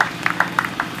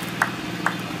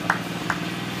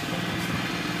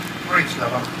 Praise the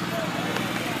Lord.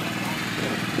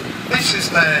 This is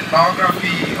the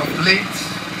biography of late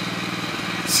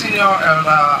Senior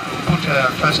Elder Opute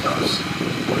Festus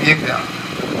Oyekpia.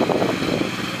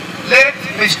 Late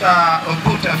Mr.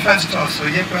 Opute Festus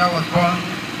Oyekpia was born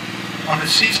on the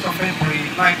 6th of April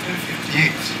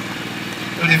 1958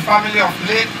 to the family of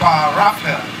late Pa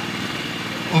Raphael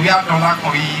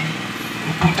Obiadolakoyi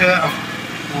Opute of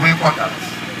Oyekpia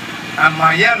and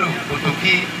Mayelo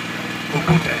Otoki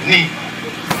Opute Ni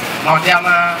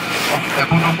Nordiana of the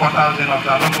Bunu quarters in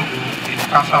Obiadologo in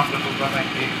Castle Local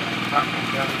Government area.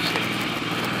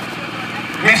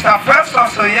 Mr.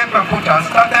 Festus Oyekpia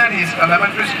started his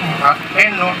elementary school at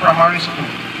Eno Primary School,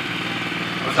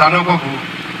 Ozanogogo,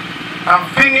 and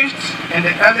finished in the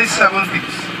early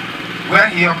 70s, where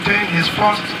he obtained his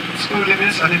first school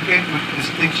leaving certificate with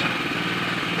distinction.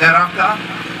 Thereafter,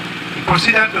 he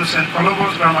proceeded to St.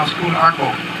 Columba's Grammar School,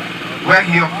 Agbor, where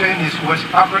he obtained his West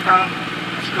African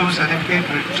School Certificate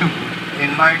with 2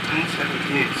 in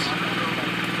 1978.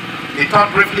 He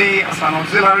taught briefly as an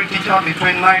auxiliary teacher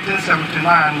between 1979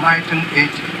 and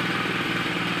 1980.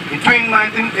 Between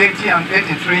 1980 and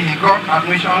 83, he got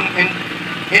admission in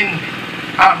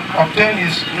and obtained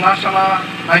his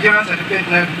Nigerian Certificate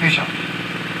in Education,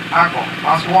 Agbor,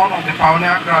 as one of the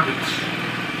pioneer graduates.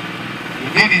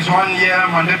 He did his 1-year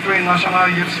mandatory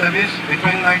National Youth Service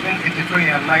between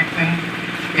 1983 and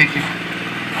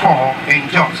 1984 in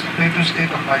Jos, Plateau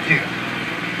State of Nigeria.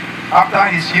 After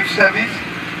his youth service,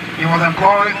 he was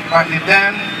employed by the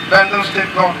then Bendel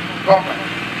State government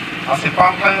as a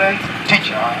permanent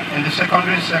teacher in the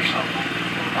secondary section,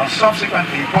 and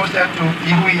subsequently posted to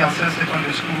Ihui Access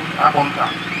Secondary School, Abonta.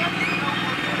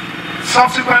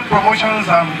 Subsequent promotions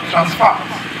and transfers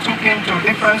took him to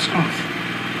different schools.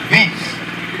 These,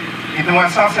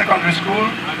 Inuasa Secondary School,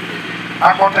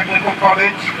 Agbor Technical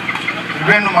College,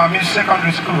 Renumami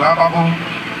Secondary School, Ababo,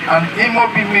 and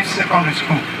Imo-Bimi Secondary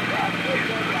School.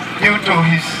 Due to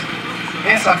his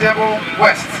insatiable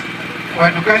quest for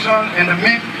education in the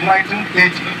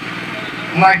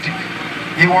mid-1990s,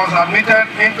 he was admitted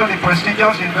into the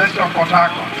prestigious University of Port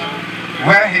Harcourt,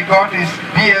 where he got his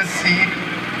BSc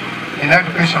in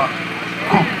Education,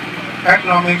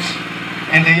 Economics,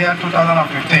 in the year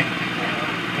 2015.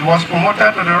 He was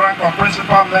promoted to the rank of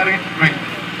Principal Merit Grade,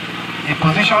 a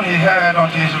position he held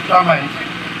until his retirement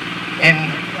in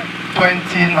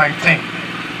 2019,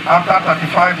 after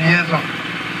 35 years of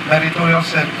meritorious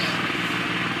service.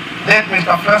 Late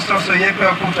Mr. Festus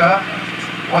Oyekpia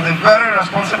was a very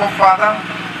responsible father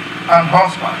and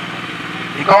husband.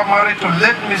 He got married to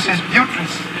late Mrs.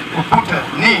 Beatrice Opute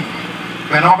Ni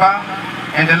Benoba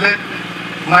in the late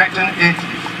 1980s,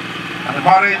 and the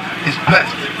marriage is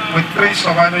blessed with 3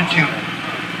 surviving children,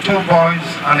 2 boys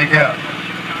and a girl.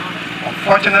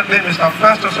 Unfortunately, Mr.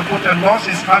 Festus Opute lost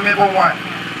his amiable wife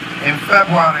in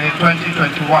February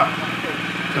 2021.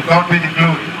 To God be the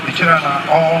glory. The children are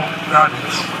all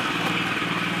graduates.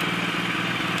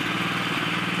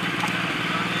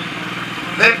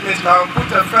 Late Mr.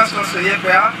 Opute Festus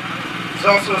Oyekpia is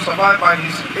also survived by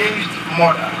his aged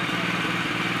mother,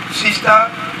 sister,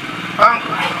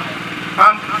 uncles,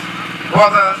 aunts,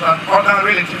 brothers, and other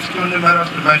relatives too numerous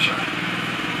to mention.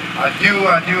 Adieu,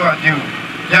 adieu, adieu,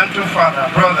 gentle father,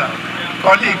 brother,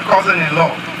 colleague,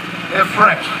 cousin-in-law, a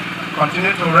friend.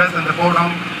 Continue to rest in the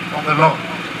bosom of the Lord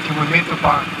till we meet to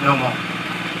part no more.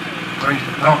 Praise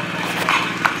the Lord.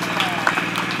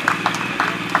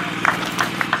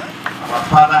 Our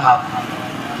Father have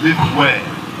lived well.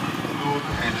 You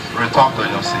return to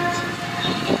your seat.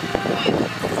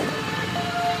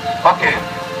 Okay,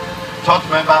 church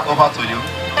member, over to you.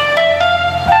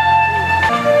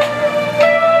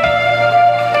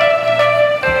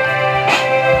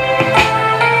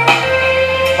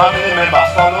 Family member,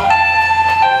 follow.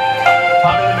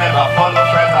 Family member, follow.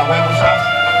 Friends and well-wishers.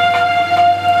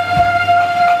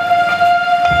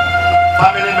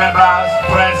 Family members,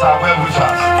 friends and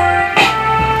well-wishers.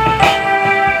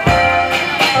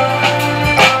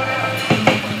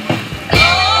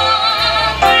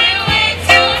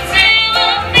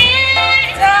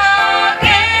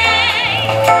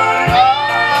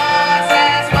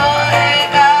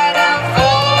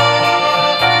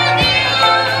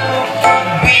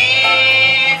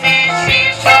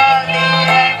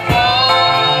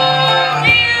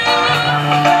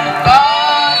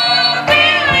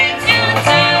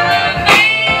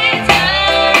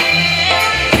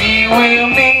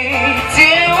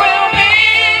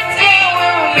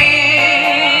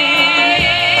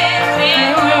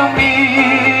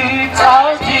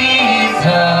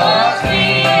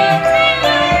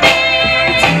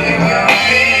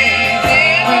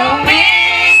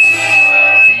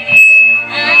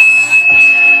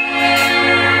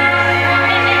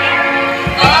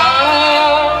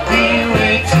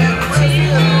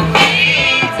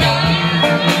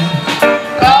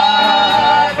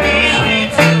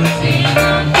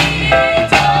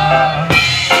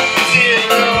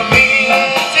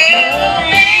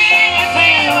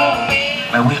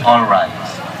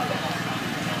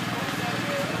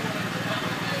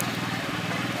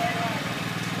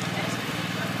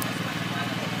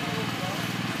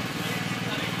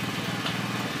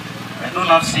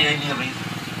 See any reason.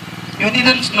 You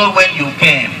didn't know when you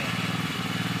came,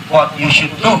 but you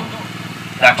should know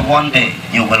that one day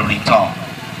you will return.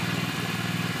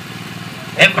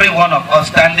 Every one of us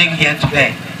standing here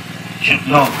today should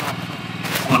know.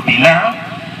 Could be now,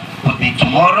 could be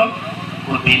tomorrow,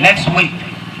 could be next week,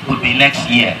 could be next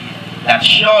year. That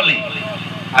surely,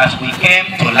 as we came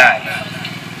to life,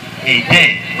 a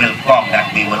day will come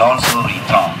that we will also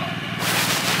return.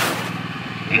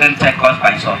 It didn't take us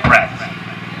by surprise.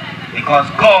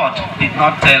 Because God did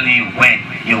not tell you when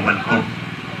you will go.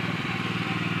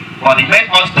 But He made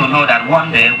us to know that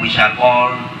one day we shall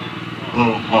all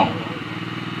go home.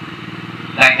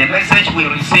 Like the message we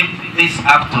received this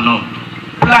afternoon.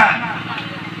 Plan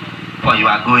for you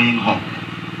are going home.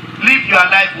 Live your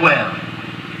life well.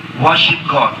 Worship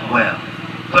God well.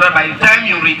 So that by the time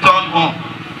you return home,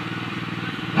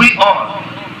 we all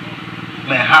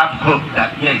may have hope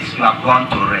that yes, you have gone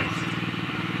to rest.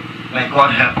 May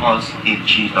God help us in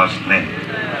Jesus' name.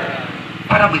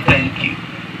 Father, we thank you.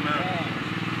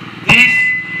 This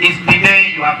is the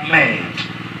day you have made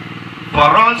for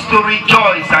us to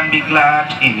rejoice and be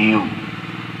glad in you.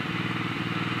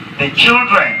 The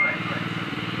children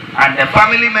and the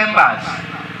family members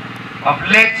of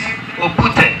late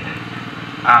Opute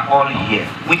are all here.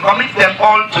 We commit them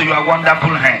all to your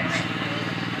wonderful hands.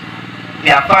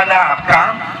 Their father have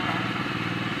come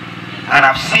and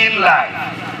have seen life,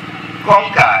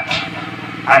 conquered,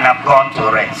 and have gone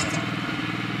to rest.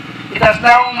 It has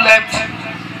now left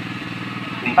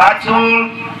the battle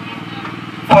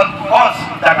for us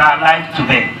that are alive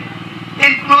today,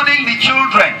 including the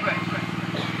children,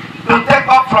 to take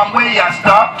up from where you have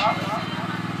stopped,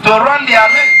 to run their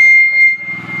race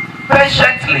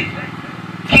patiently,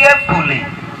 carefully,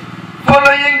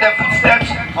 following the footsteps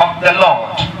of the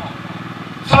Lord,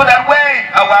 so that when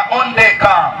our own day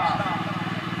comes,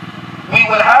 we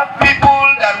will have people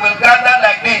that will gather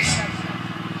like this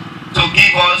to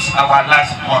give us our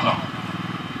last honor.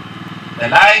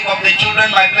 The life of the children,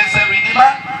 my blessed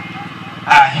Redeemer,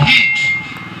 are hid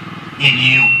in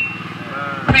you.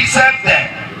 Preserve them,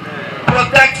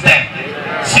 protect them,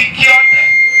 secure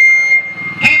them,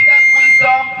 give them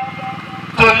wisdom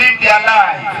to live their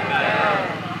life,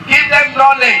 give them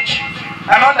knowledge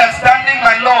and understanding,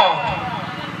 my Lord,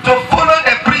 to follow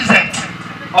the precepts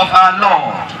of our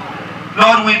Lord.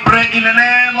 Lord, we pray in the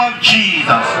name of Jesus.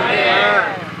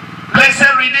 Amen. Blessed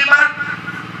Redeemer,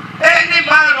 any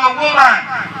man or woman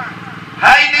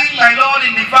hiding, my Lord,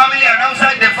 in the family and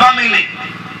outside the family,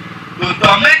 to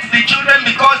torment the children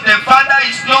because the father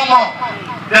is no more,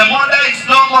 the mother is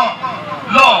no more.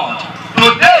 Lord,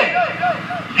 today,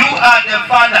 you are the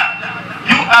father,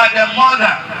 you are the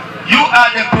mother, you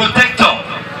are the protector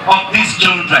of these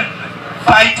children.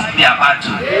 Fight their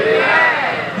battle.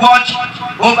 Watch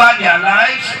over their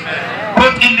lives,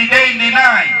 both in the day and the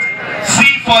night.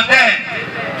 See for them,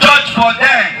 judge for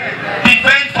them,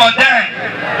 defend for them.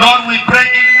 Lord, we pray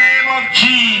in the name of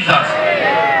Jesus.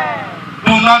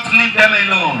 Do not leave them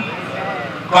alone.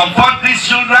 Comfort these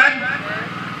children,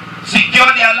 secure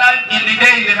their life in the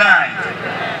day and the night.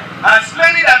 As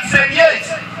many that said yes,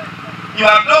 you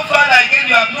have no father again,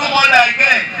 you have no mother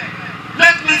again.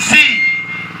 Let me see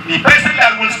the person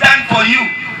that will stand for you.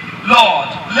 Lord,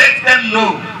 let them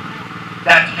know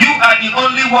that you are the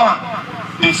only one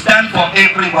to stand for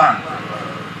everyone.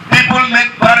 People make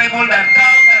parable that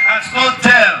cow that has no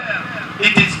tail,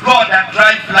 it is God that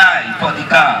drives fly for the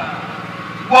cow.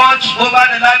 Watch over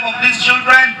the life of these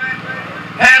children.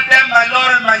 Help them, my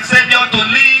Lord and my Savior, to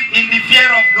live in the fear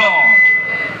of God.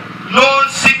 No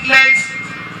sickness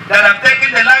that have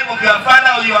taken the life of your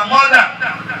father or your mother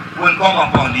will come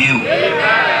upon you.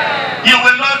 Amen. You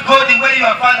will not go the way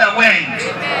your father went.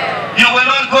 Amen. You will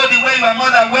not go the way your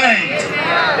mother went.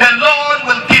 Amen. The Lord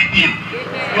will keep you.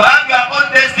 Amen. You have your own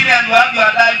destiny and you have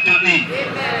your life to live.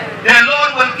 Amen. The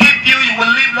Lord will keep you. You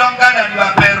will live longer than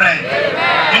your parents.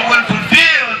 Amen. You will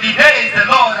fulfill the days the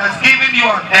Lord has given you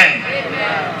on earth.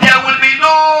 Amen. There will be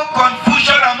no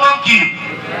confusion among you.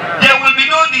 There will be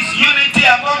no disunity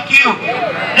among you.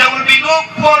 There will be no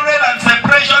quarrel and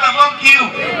separation among you.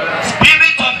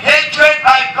 Spirit of hatred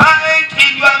I bind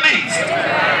in your midst.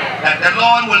 That the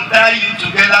Lord will tie you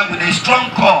together with a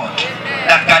strong cord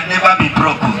that can never be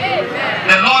broken.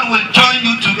 The Lord will join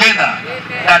you together,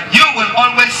 that you will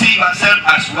always see yourself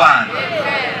as one.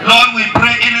 Lord, we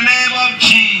pray in the name of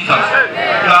Jesus.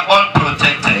 You are all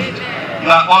protected. You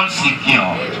are all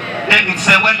secure. David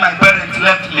said, when my parents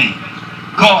left me,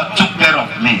 God took care of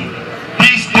me.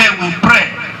 This day we pray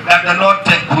that the Lord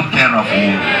take good care of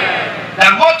you.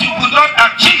 That what you could not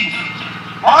achieve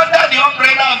under the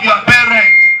umbrella of your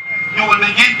parents, you will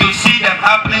begin to see them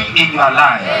happening in your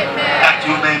life. That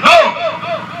you may know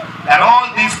that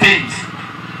all these things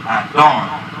are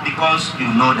done because you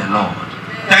know the Lord.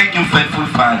 Thank you, faithful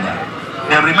Father.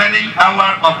 The remaining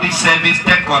hour of this service,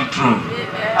 take control.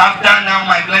 After now,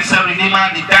 my blessed Redeemer,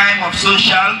 the time of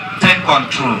social, take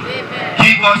control.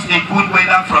 Give us a good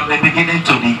weather from the beginning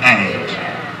to the end.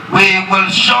 We will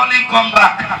surely come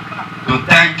back to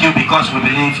thank you because we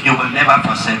believe you will never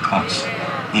forsake us.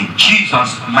 In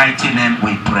Jesus' mighty name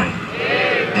we pray.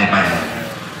 Amen.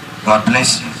 God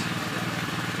bless you.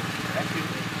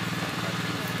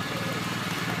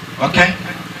 Okay.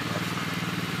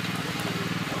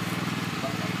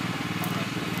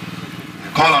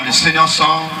 Call on the senior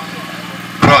son,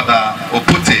 brother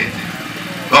Opute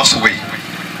Festus Oyekpia,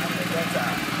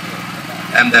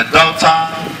 and the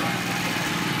daughter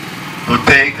to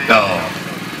take the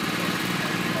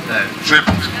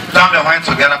tribute. Down your hands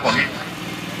together for him.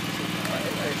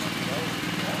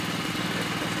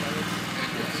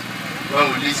 When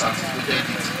we least anticipated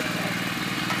it.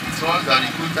 It was that a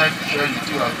good time to share with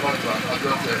you and come to an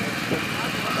adult and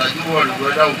I do worry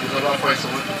whether we could ever find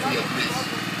someone to fill your place.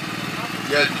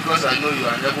 Yes, because I know you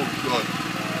are able with God.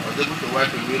 I was able to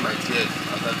wipe away my tears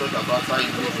as I thought about how you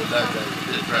live your life that you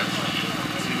did right.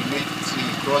 Till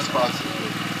we cross paths again.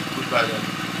 Goodbye then.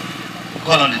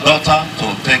 Call on the daughter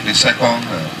to take the second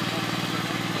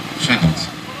tribute.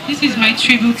 This is my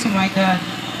tribute to my dad.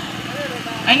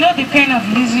 I know the pain of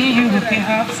losing you will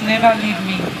perhaps never leave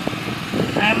me.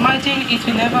 I imagine it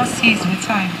will never cease with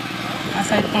time as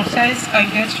I process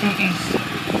and get through it.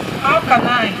 How can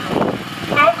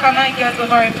I get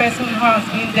over a person who has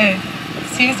been there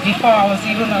since before I was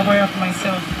even aware of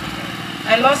myself?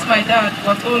 I lost my dad,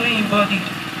 but only in body,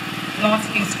 not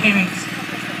in spirit.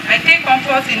 I take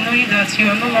comfort in knowing that you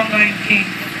are no longer in pain,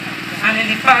 and in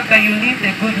the fact that you lived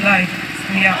a good life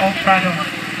we are all proud of.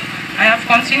 I have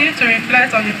continued to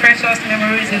reflect on the precious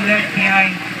memories you left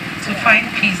behind to find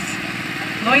peace,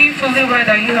 knowing fully well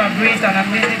that you have raised an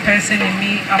amazing person in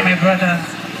me and my brothers.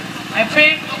 I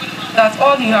pray that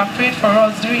all you have prayed for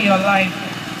us during your life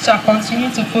shall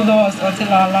continue to follow us until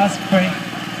our last breath.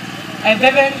 I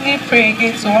fervently pray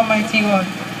again to Almighty God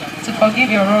to forgive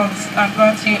your wrongs and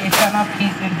grant you eternal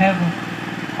peace in heaven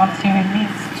until we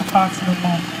meet to part no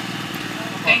more.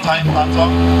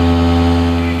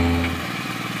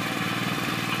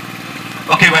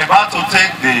 Okay, we're about to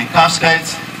take the casket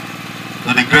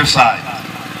to the graveside.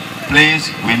 Please,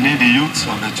 we need the youth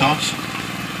of the church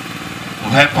to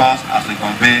help us as we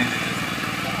convey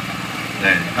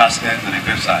the casket to the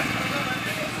graveside.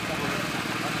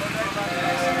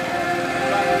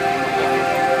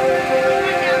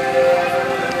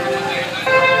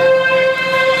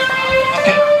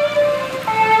 Okay.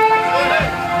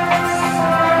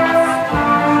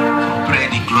 Pray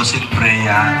the closing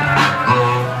prayer. Go.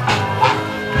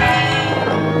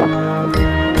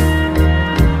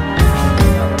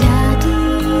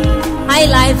 My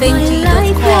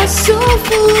life was so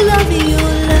full of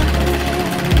your love.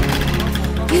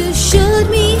 You showed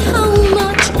me how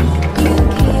much you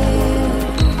care.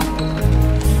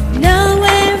 Now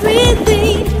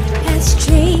everything has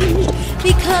changed.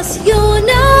 'cause you're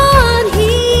not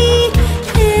here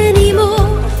anymore.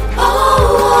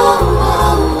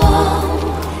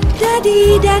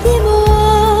 Daddy, Daddy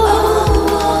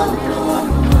more.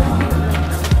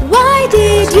 Why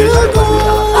did you go?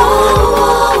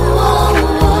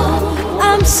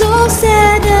 I'm so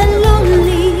sad and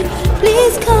lonely.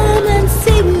 Please come and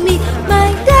save me,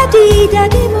 my daddy,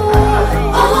 Daddy more.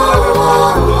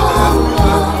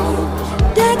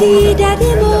 Daddy,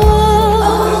 Daddy more.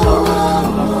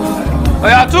 Oh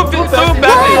yeah, two babies.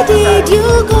 Why did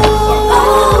you go?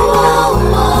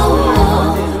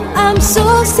 I'm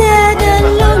so sad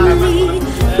and lonely.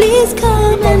 Please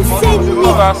come and save me,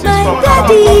 my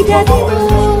daddy, Daddy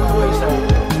more.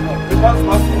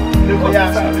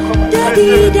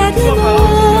 Daddy, Daddy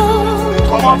more.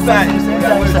 Come outside.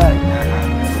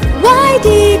 Why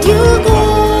did you go?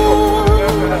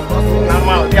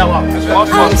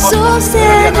 I'm so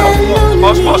sad and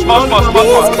lonely. Please come and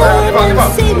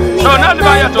save me, my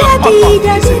daddy,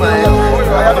 Daddy more.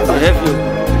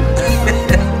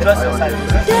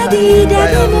 Daddy,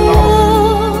 Daddy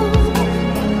more.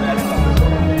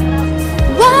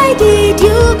 Why did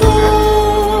you go?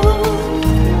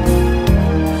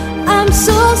 I'm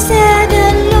so sad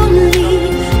and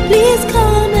lonely. Please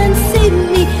come and save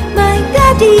me, my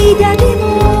daddy, Daddy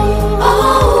more.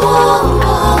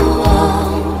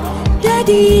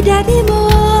 Daddy, Daddy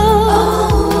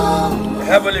more.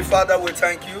 Heavenly Father, we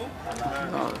thank you.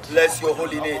 Bless your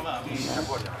holy name.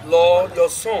 Lord, your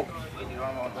son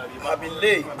have been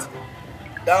laid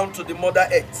down to the mother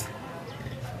earth.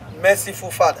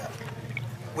 Merciful Father,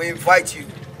 we invite you,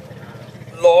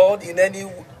 Lord, in any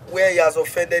way he has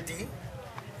offended thee,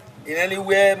 in any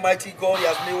way, mighty God, he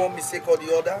has made one mistake or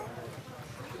the other.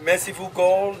 Merciful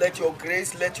God, let your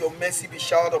grace, let your mercy be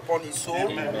showered upon his soul.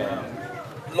 Amen.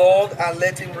 Lord, and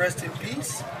let him rest in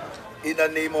peace in the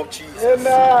name of Jesus.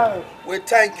 Amen. We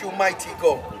thank you, mighty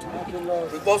God,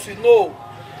 because we know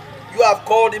you have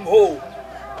called him home,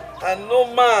 and no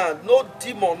man, no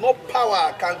demon, no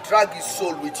power can drag his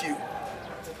soul with you.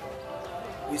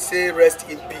 We say rest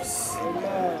in peace.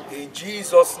 Amen. In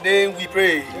Jesus' name we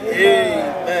pray.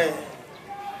 Amen.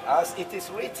 As it is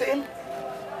written,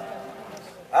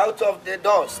 out of the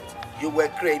dust you were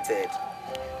created,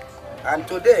 and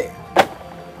today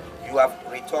you have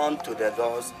returned to the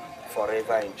dust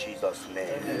forever in Jesus' name.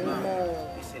 Amen.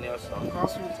 Listen your song.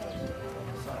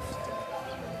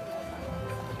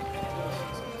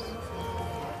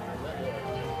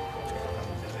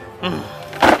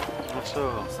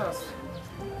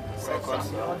 Second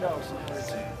song.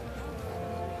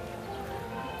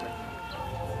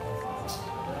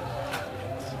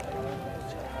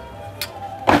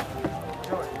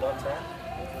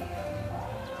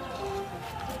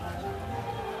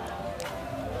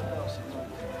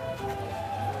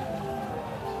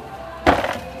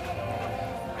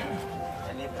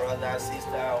 Any brother,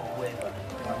 sister, or whoever,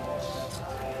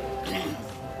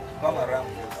 come around,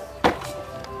 please.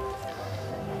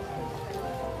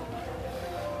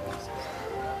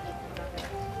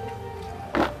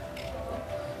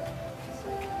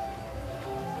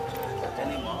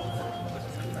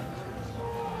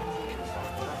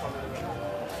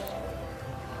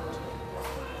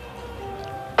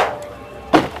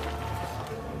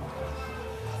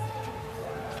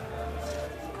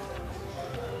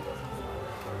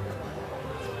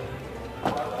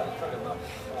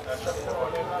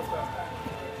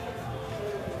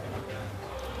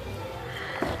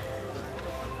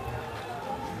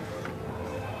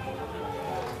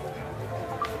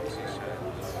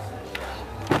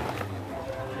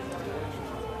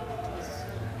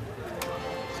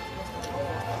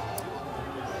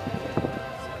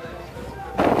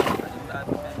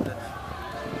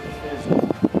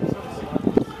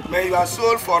 May your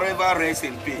soul forever rest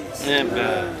in peace.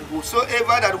 Amen.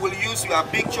 Whosoever that will use your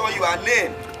picture, your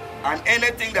name, and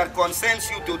anything that concerns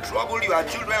you to trouble your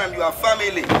children and your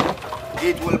family,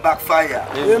 it will backfire.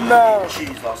 Amen. In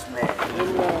Jesus' name.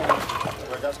 Amen.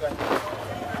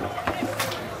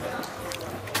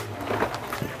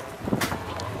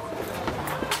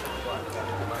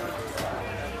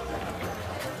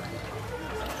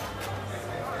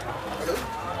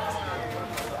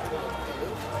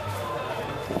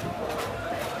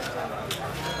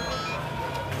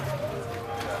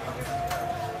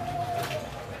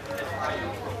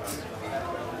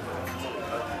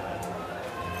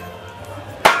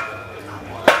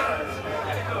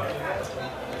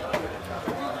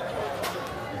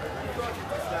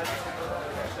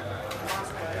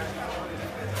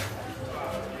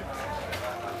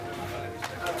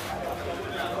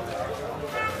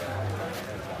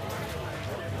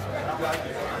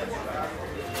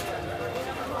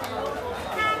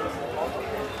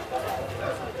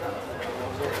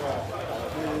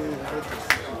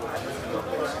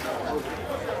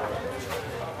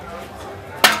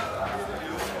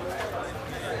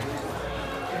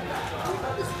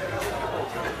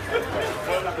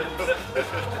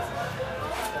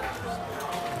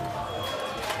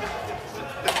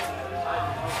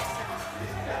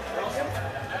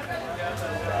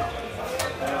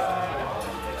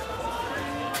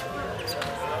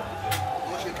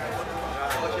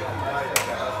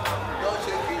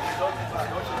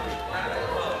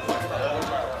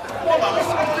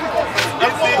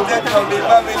 from the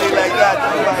family like that.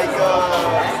 Oh my God.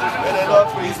 When the Lord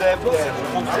preserve them,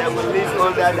 they will live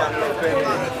older than their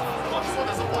parents.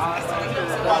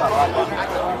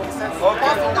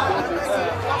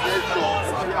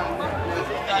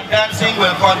 Dancing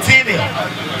will continue.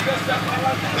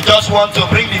 We just want to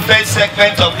bring the first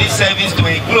segment of this service to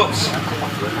a close.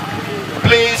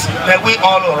 Please, may we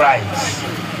all rise.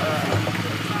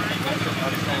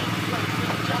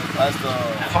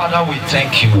 Father, we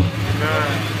thank you.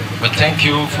 We thank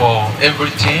you for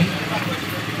everything.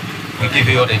 We give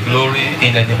you all the glory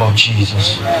in the name of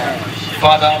Jesus.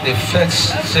 Father, the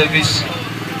first service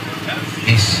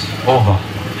is over.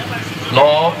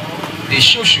 Lord, the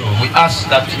shushu, we ask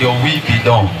that your will be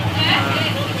done.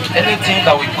 Anything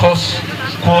that will cause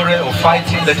quarrel or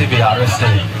fighting, let it be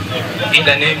arrested. In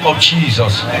the name of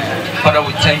Jesus. Father,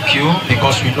 we thank you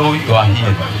because we know you are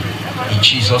here. In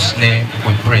Jesus' name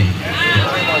we pray.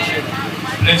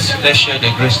 Please, let's share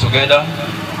the grace together.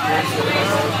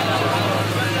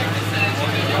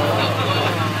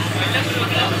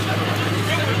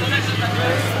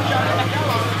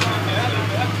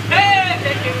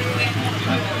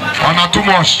 Honor too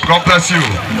much. God bless you.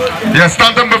 Yes,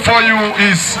 standing before you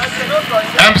is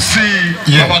MC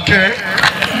Yabake.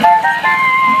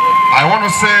 I want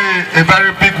to say a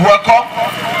very big welcome.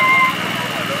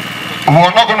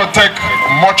 We're not going to take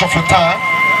much of your time.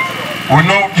 We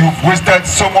know you've wasted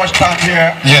so much time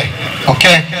here. Yeah,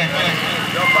 okay.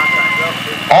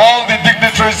 All the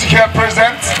dignitaries here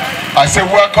present, I say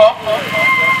welcome,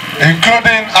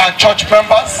 including our church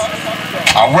members.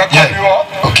 I welcome you all.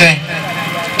 Okay.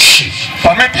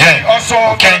 Permit me also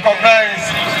to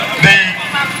recognize the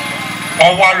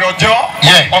Owariojo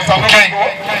here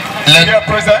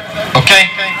present.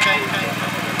 Okay.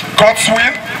 God's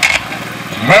will,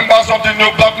 members of the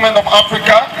New Black Men of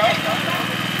Africa,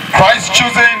 Christ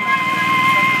choosing.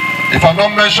 If I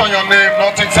don't mention your name,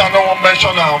 nothing say I don't want to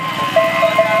mention now.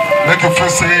 Make you feel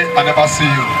say I never see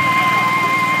you.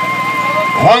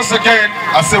 Once again,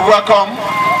 I say welcome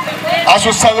as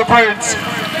we celebrate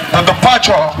the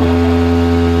departure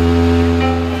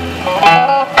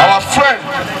our friend,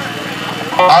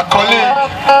 our colleague,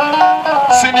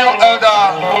 senior elder,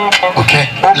 Opute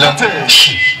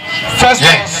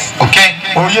Festus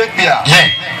Oyekpia.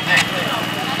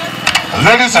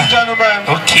 Ladies and gentlemen,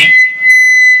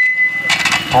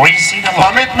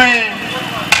 permit me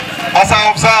as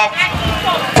I observe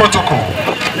protocol.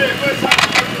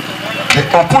 The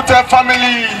Opute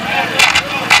family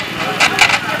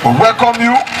will welcome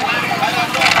you.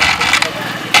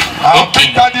 Our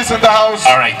big daddies in the house.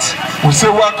 All right. We say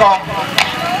welcome.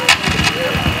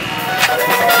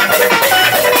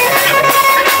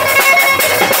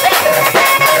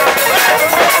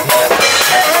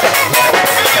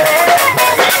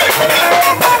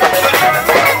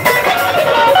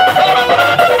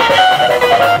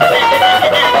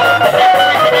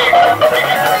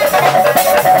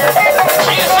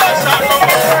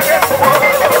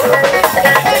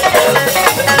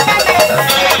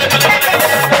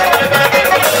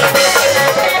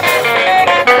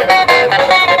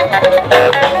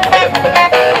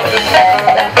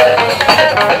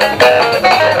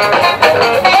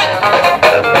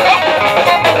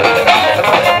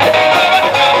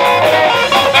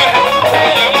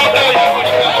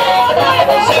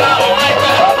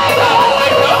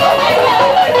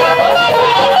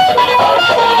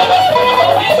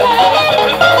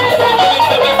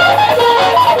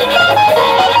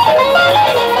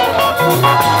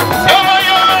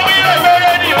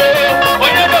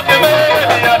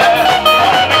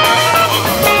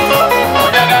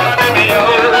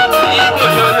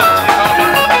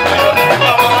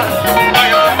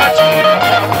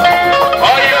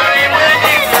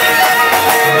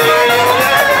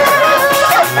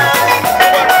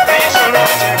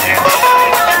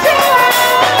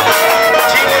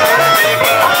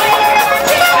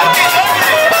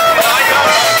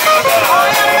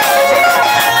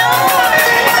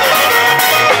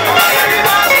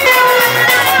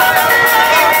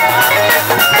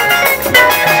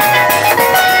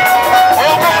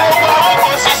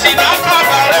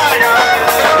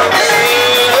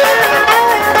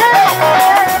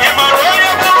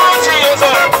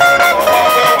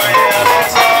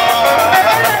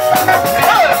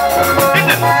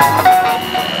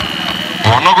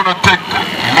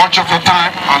 Of your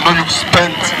time. I know you've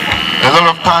spent a lot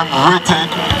of time waiting.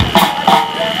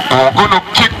 We're going to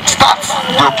kick-start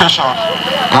the occasion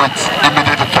with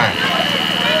immediate effect.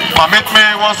 Permit me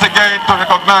once again to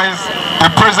recognize the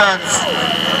presence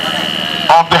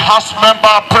of the House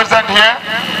member present here.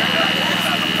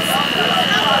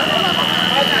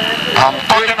 I'm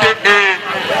talking about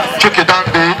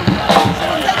Chukidande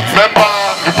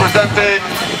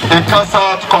in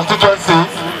Kansas constituency,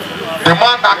 the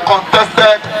man that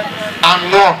contested and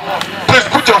won. Please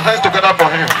put your hands together for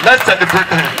him. Let's celebrate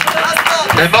him.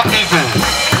 It's not easy.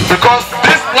 Because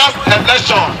this last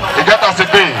election, he got us a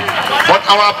day. But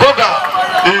our brother,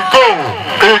 he go,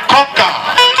 he conquer.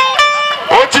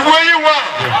 What you where you want?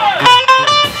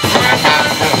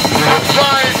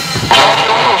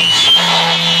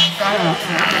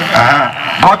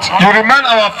 But you remain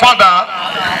our father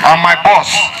and my boss.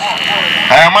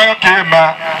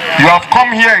 You have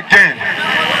come here again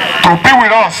to be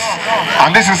with us,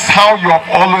 and this is how you have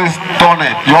always done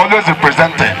it. You always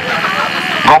represented.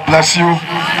 God bless you.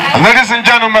 And ladies and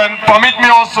gentlemen, permit me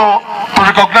also to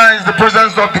recognize the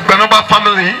presence of the Benoba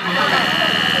family.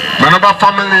 Benoba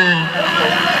family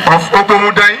of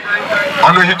Obomudai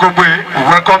and Ohigogbe, we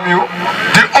welcome you.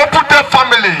 The Opute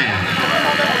family.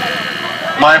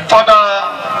 My father,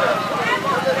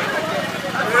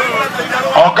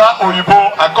 Oga Oyibo,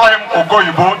 I call him Ogo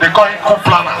Oyibo, they call him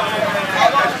Kuplana.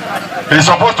 He's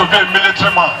supposed to be a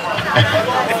military man.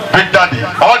 Big Daddy.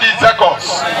 All the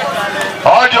Zekos,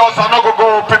 all the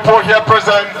Osanogogo people here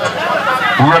present,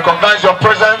 we recognize your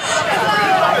presence.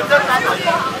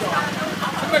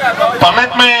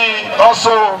 Permit me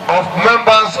also of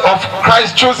members of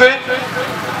Christ Choosing,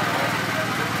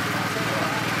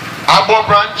 Agbor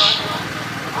branch,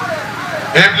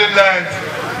 ably led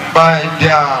by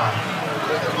their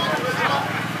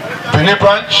Benin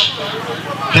branch,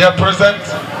 here present.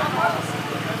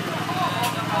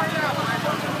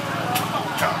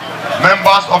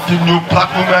 Members of the New Black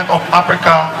Movement of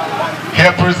Africa,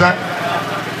 here present,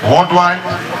 worldwide.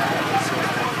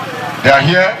 They are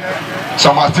here,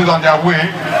 some are still on their way.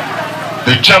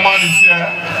 The chairman is here,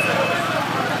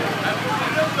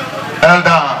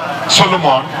 Elder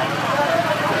Solomon.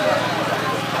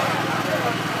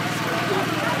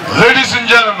 Ladies and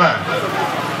gentlemen,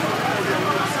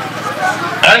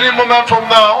 any moment from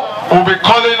now, we'll be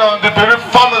calling on the bereaved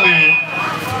family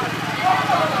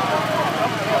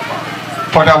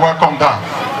for their welcome dance.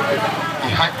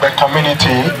 The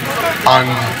community and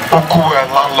Okue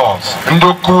landlords. And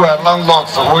Okue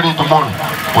landlords, Holy Dumon,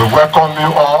 we welcome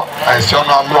you all. I see on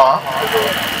Allah.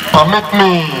 Permit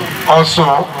me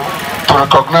also to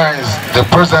recognize the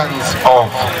presence of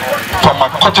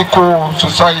Pharmaceutical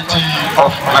Society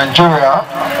of Nigeria,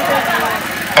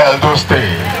 Edo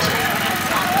State.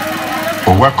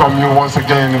 We welcome you once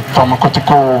again,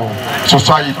 Pharmaceutical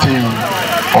Society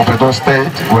of Edo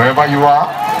State, wherever you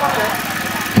are.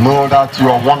 Know that you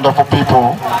are wonderful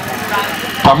people.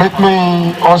 Permit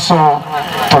me also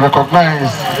to recognize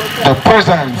the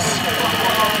presence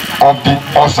of the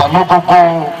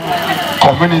Osanogogo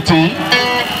community,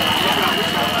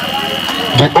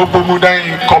 the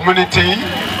Obomudai community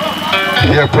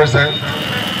here present.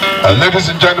 Ladies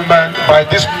and gentlemen, by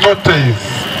this notice,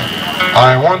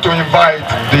 I want to invite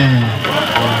the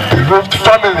bereaved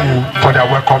family for their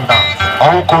welcome dance,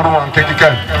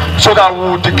 so that we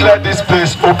will declare this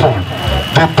place open.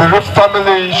 The bereaved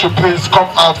family should please come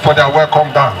out for their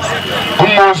welcome dance.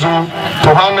 Umozu,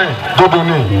 Tuhane,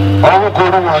 Dodoni,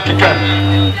 Awukuru and Kiken.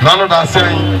 None of them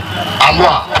saying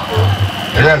Allah.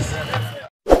 Yes.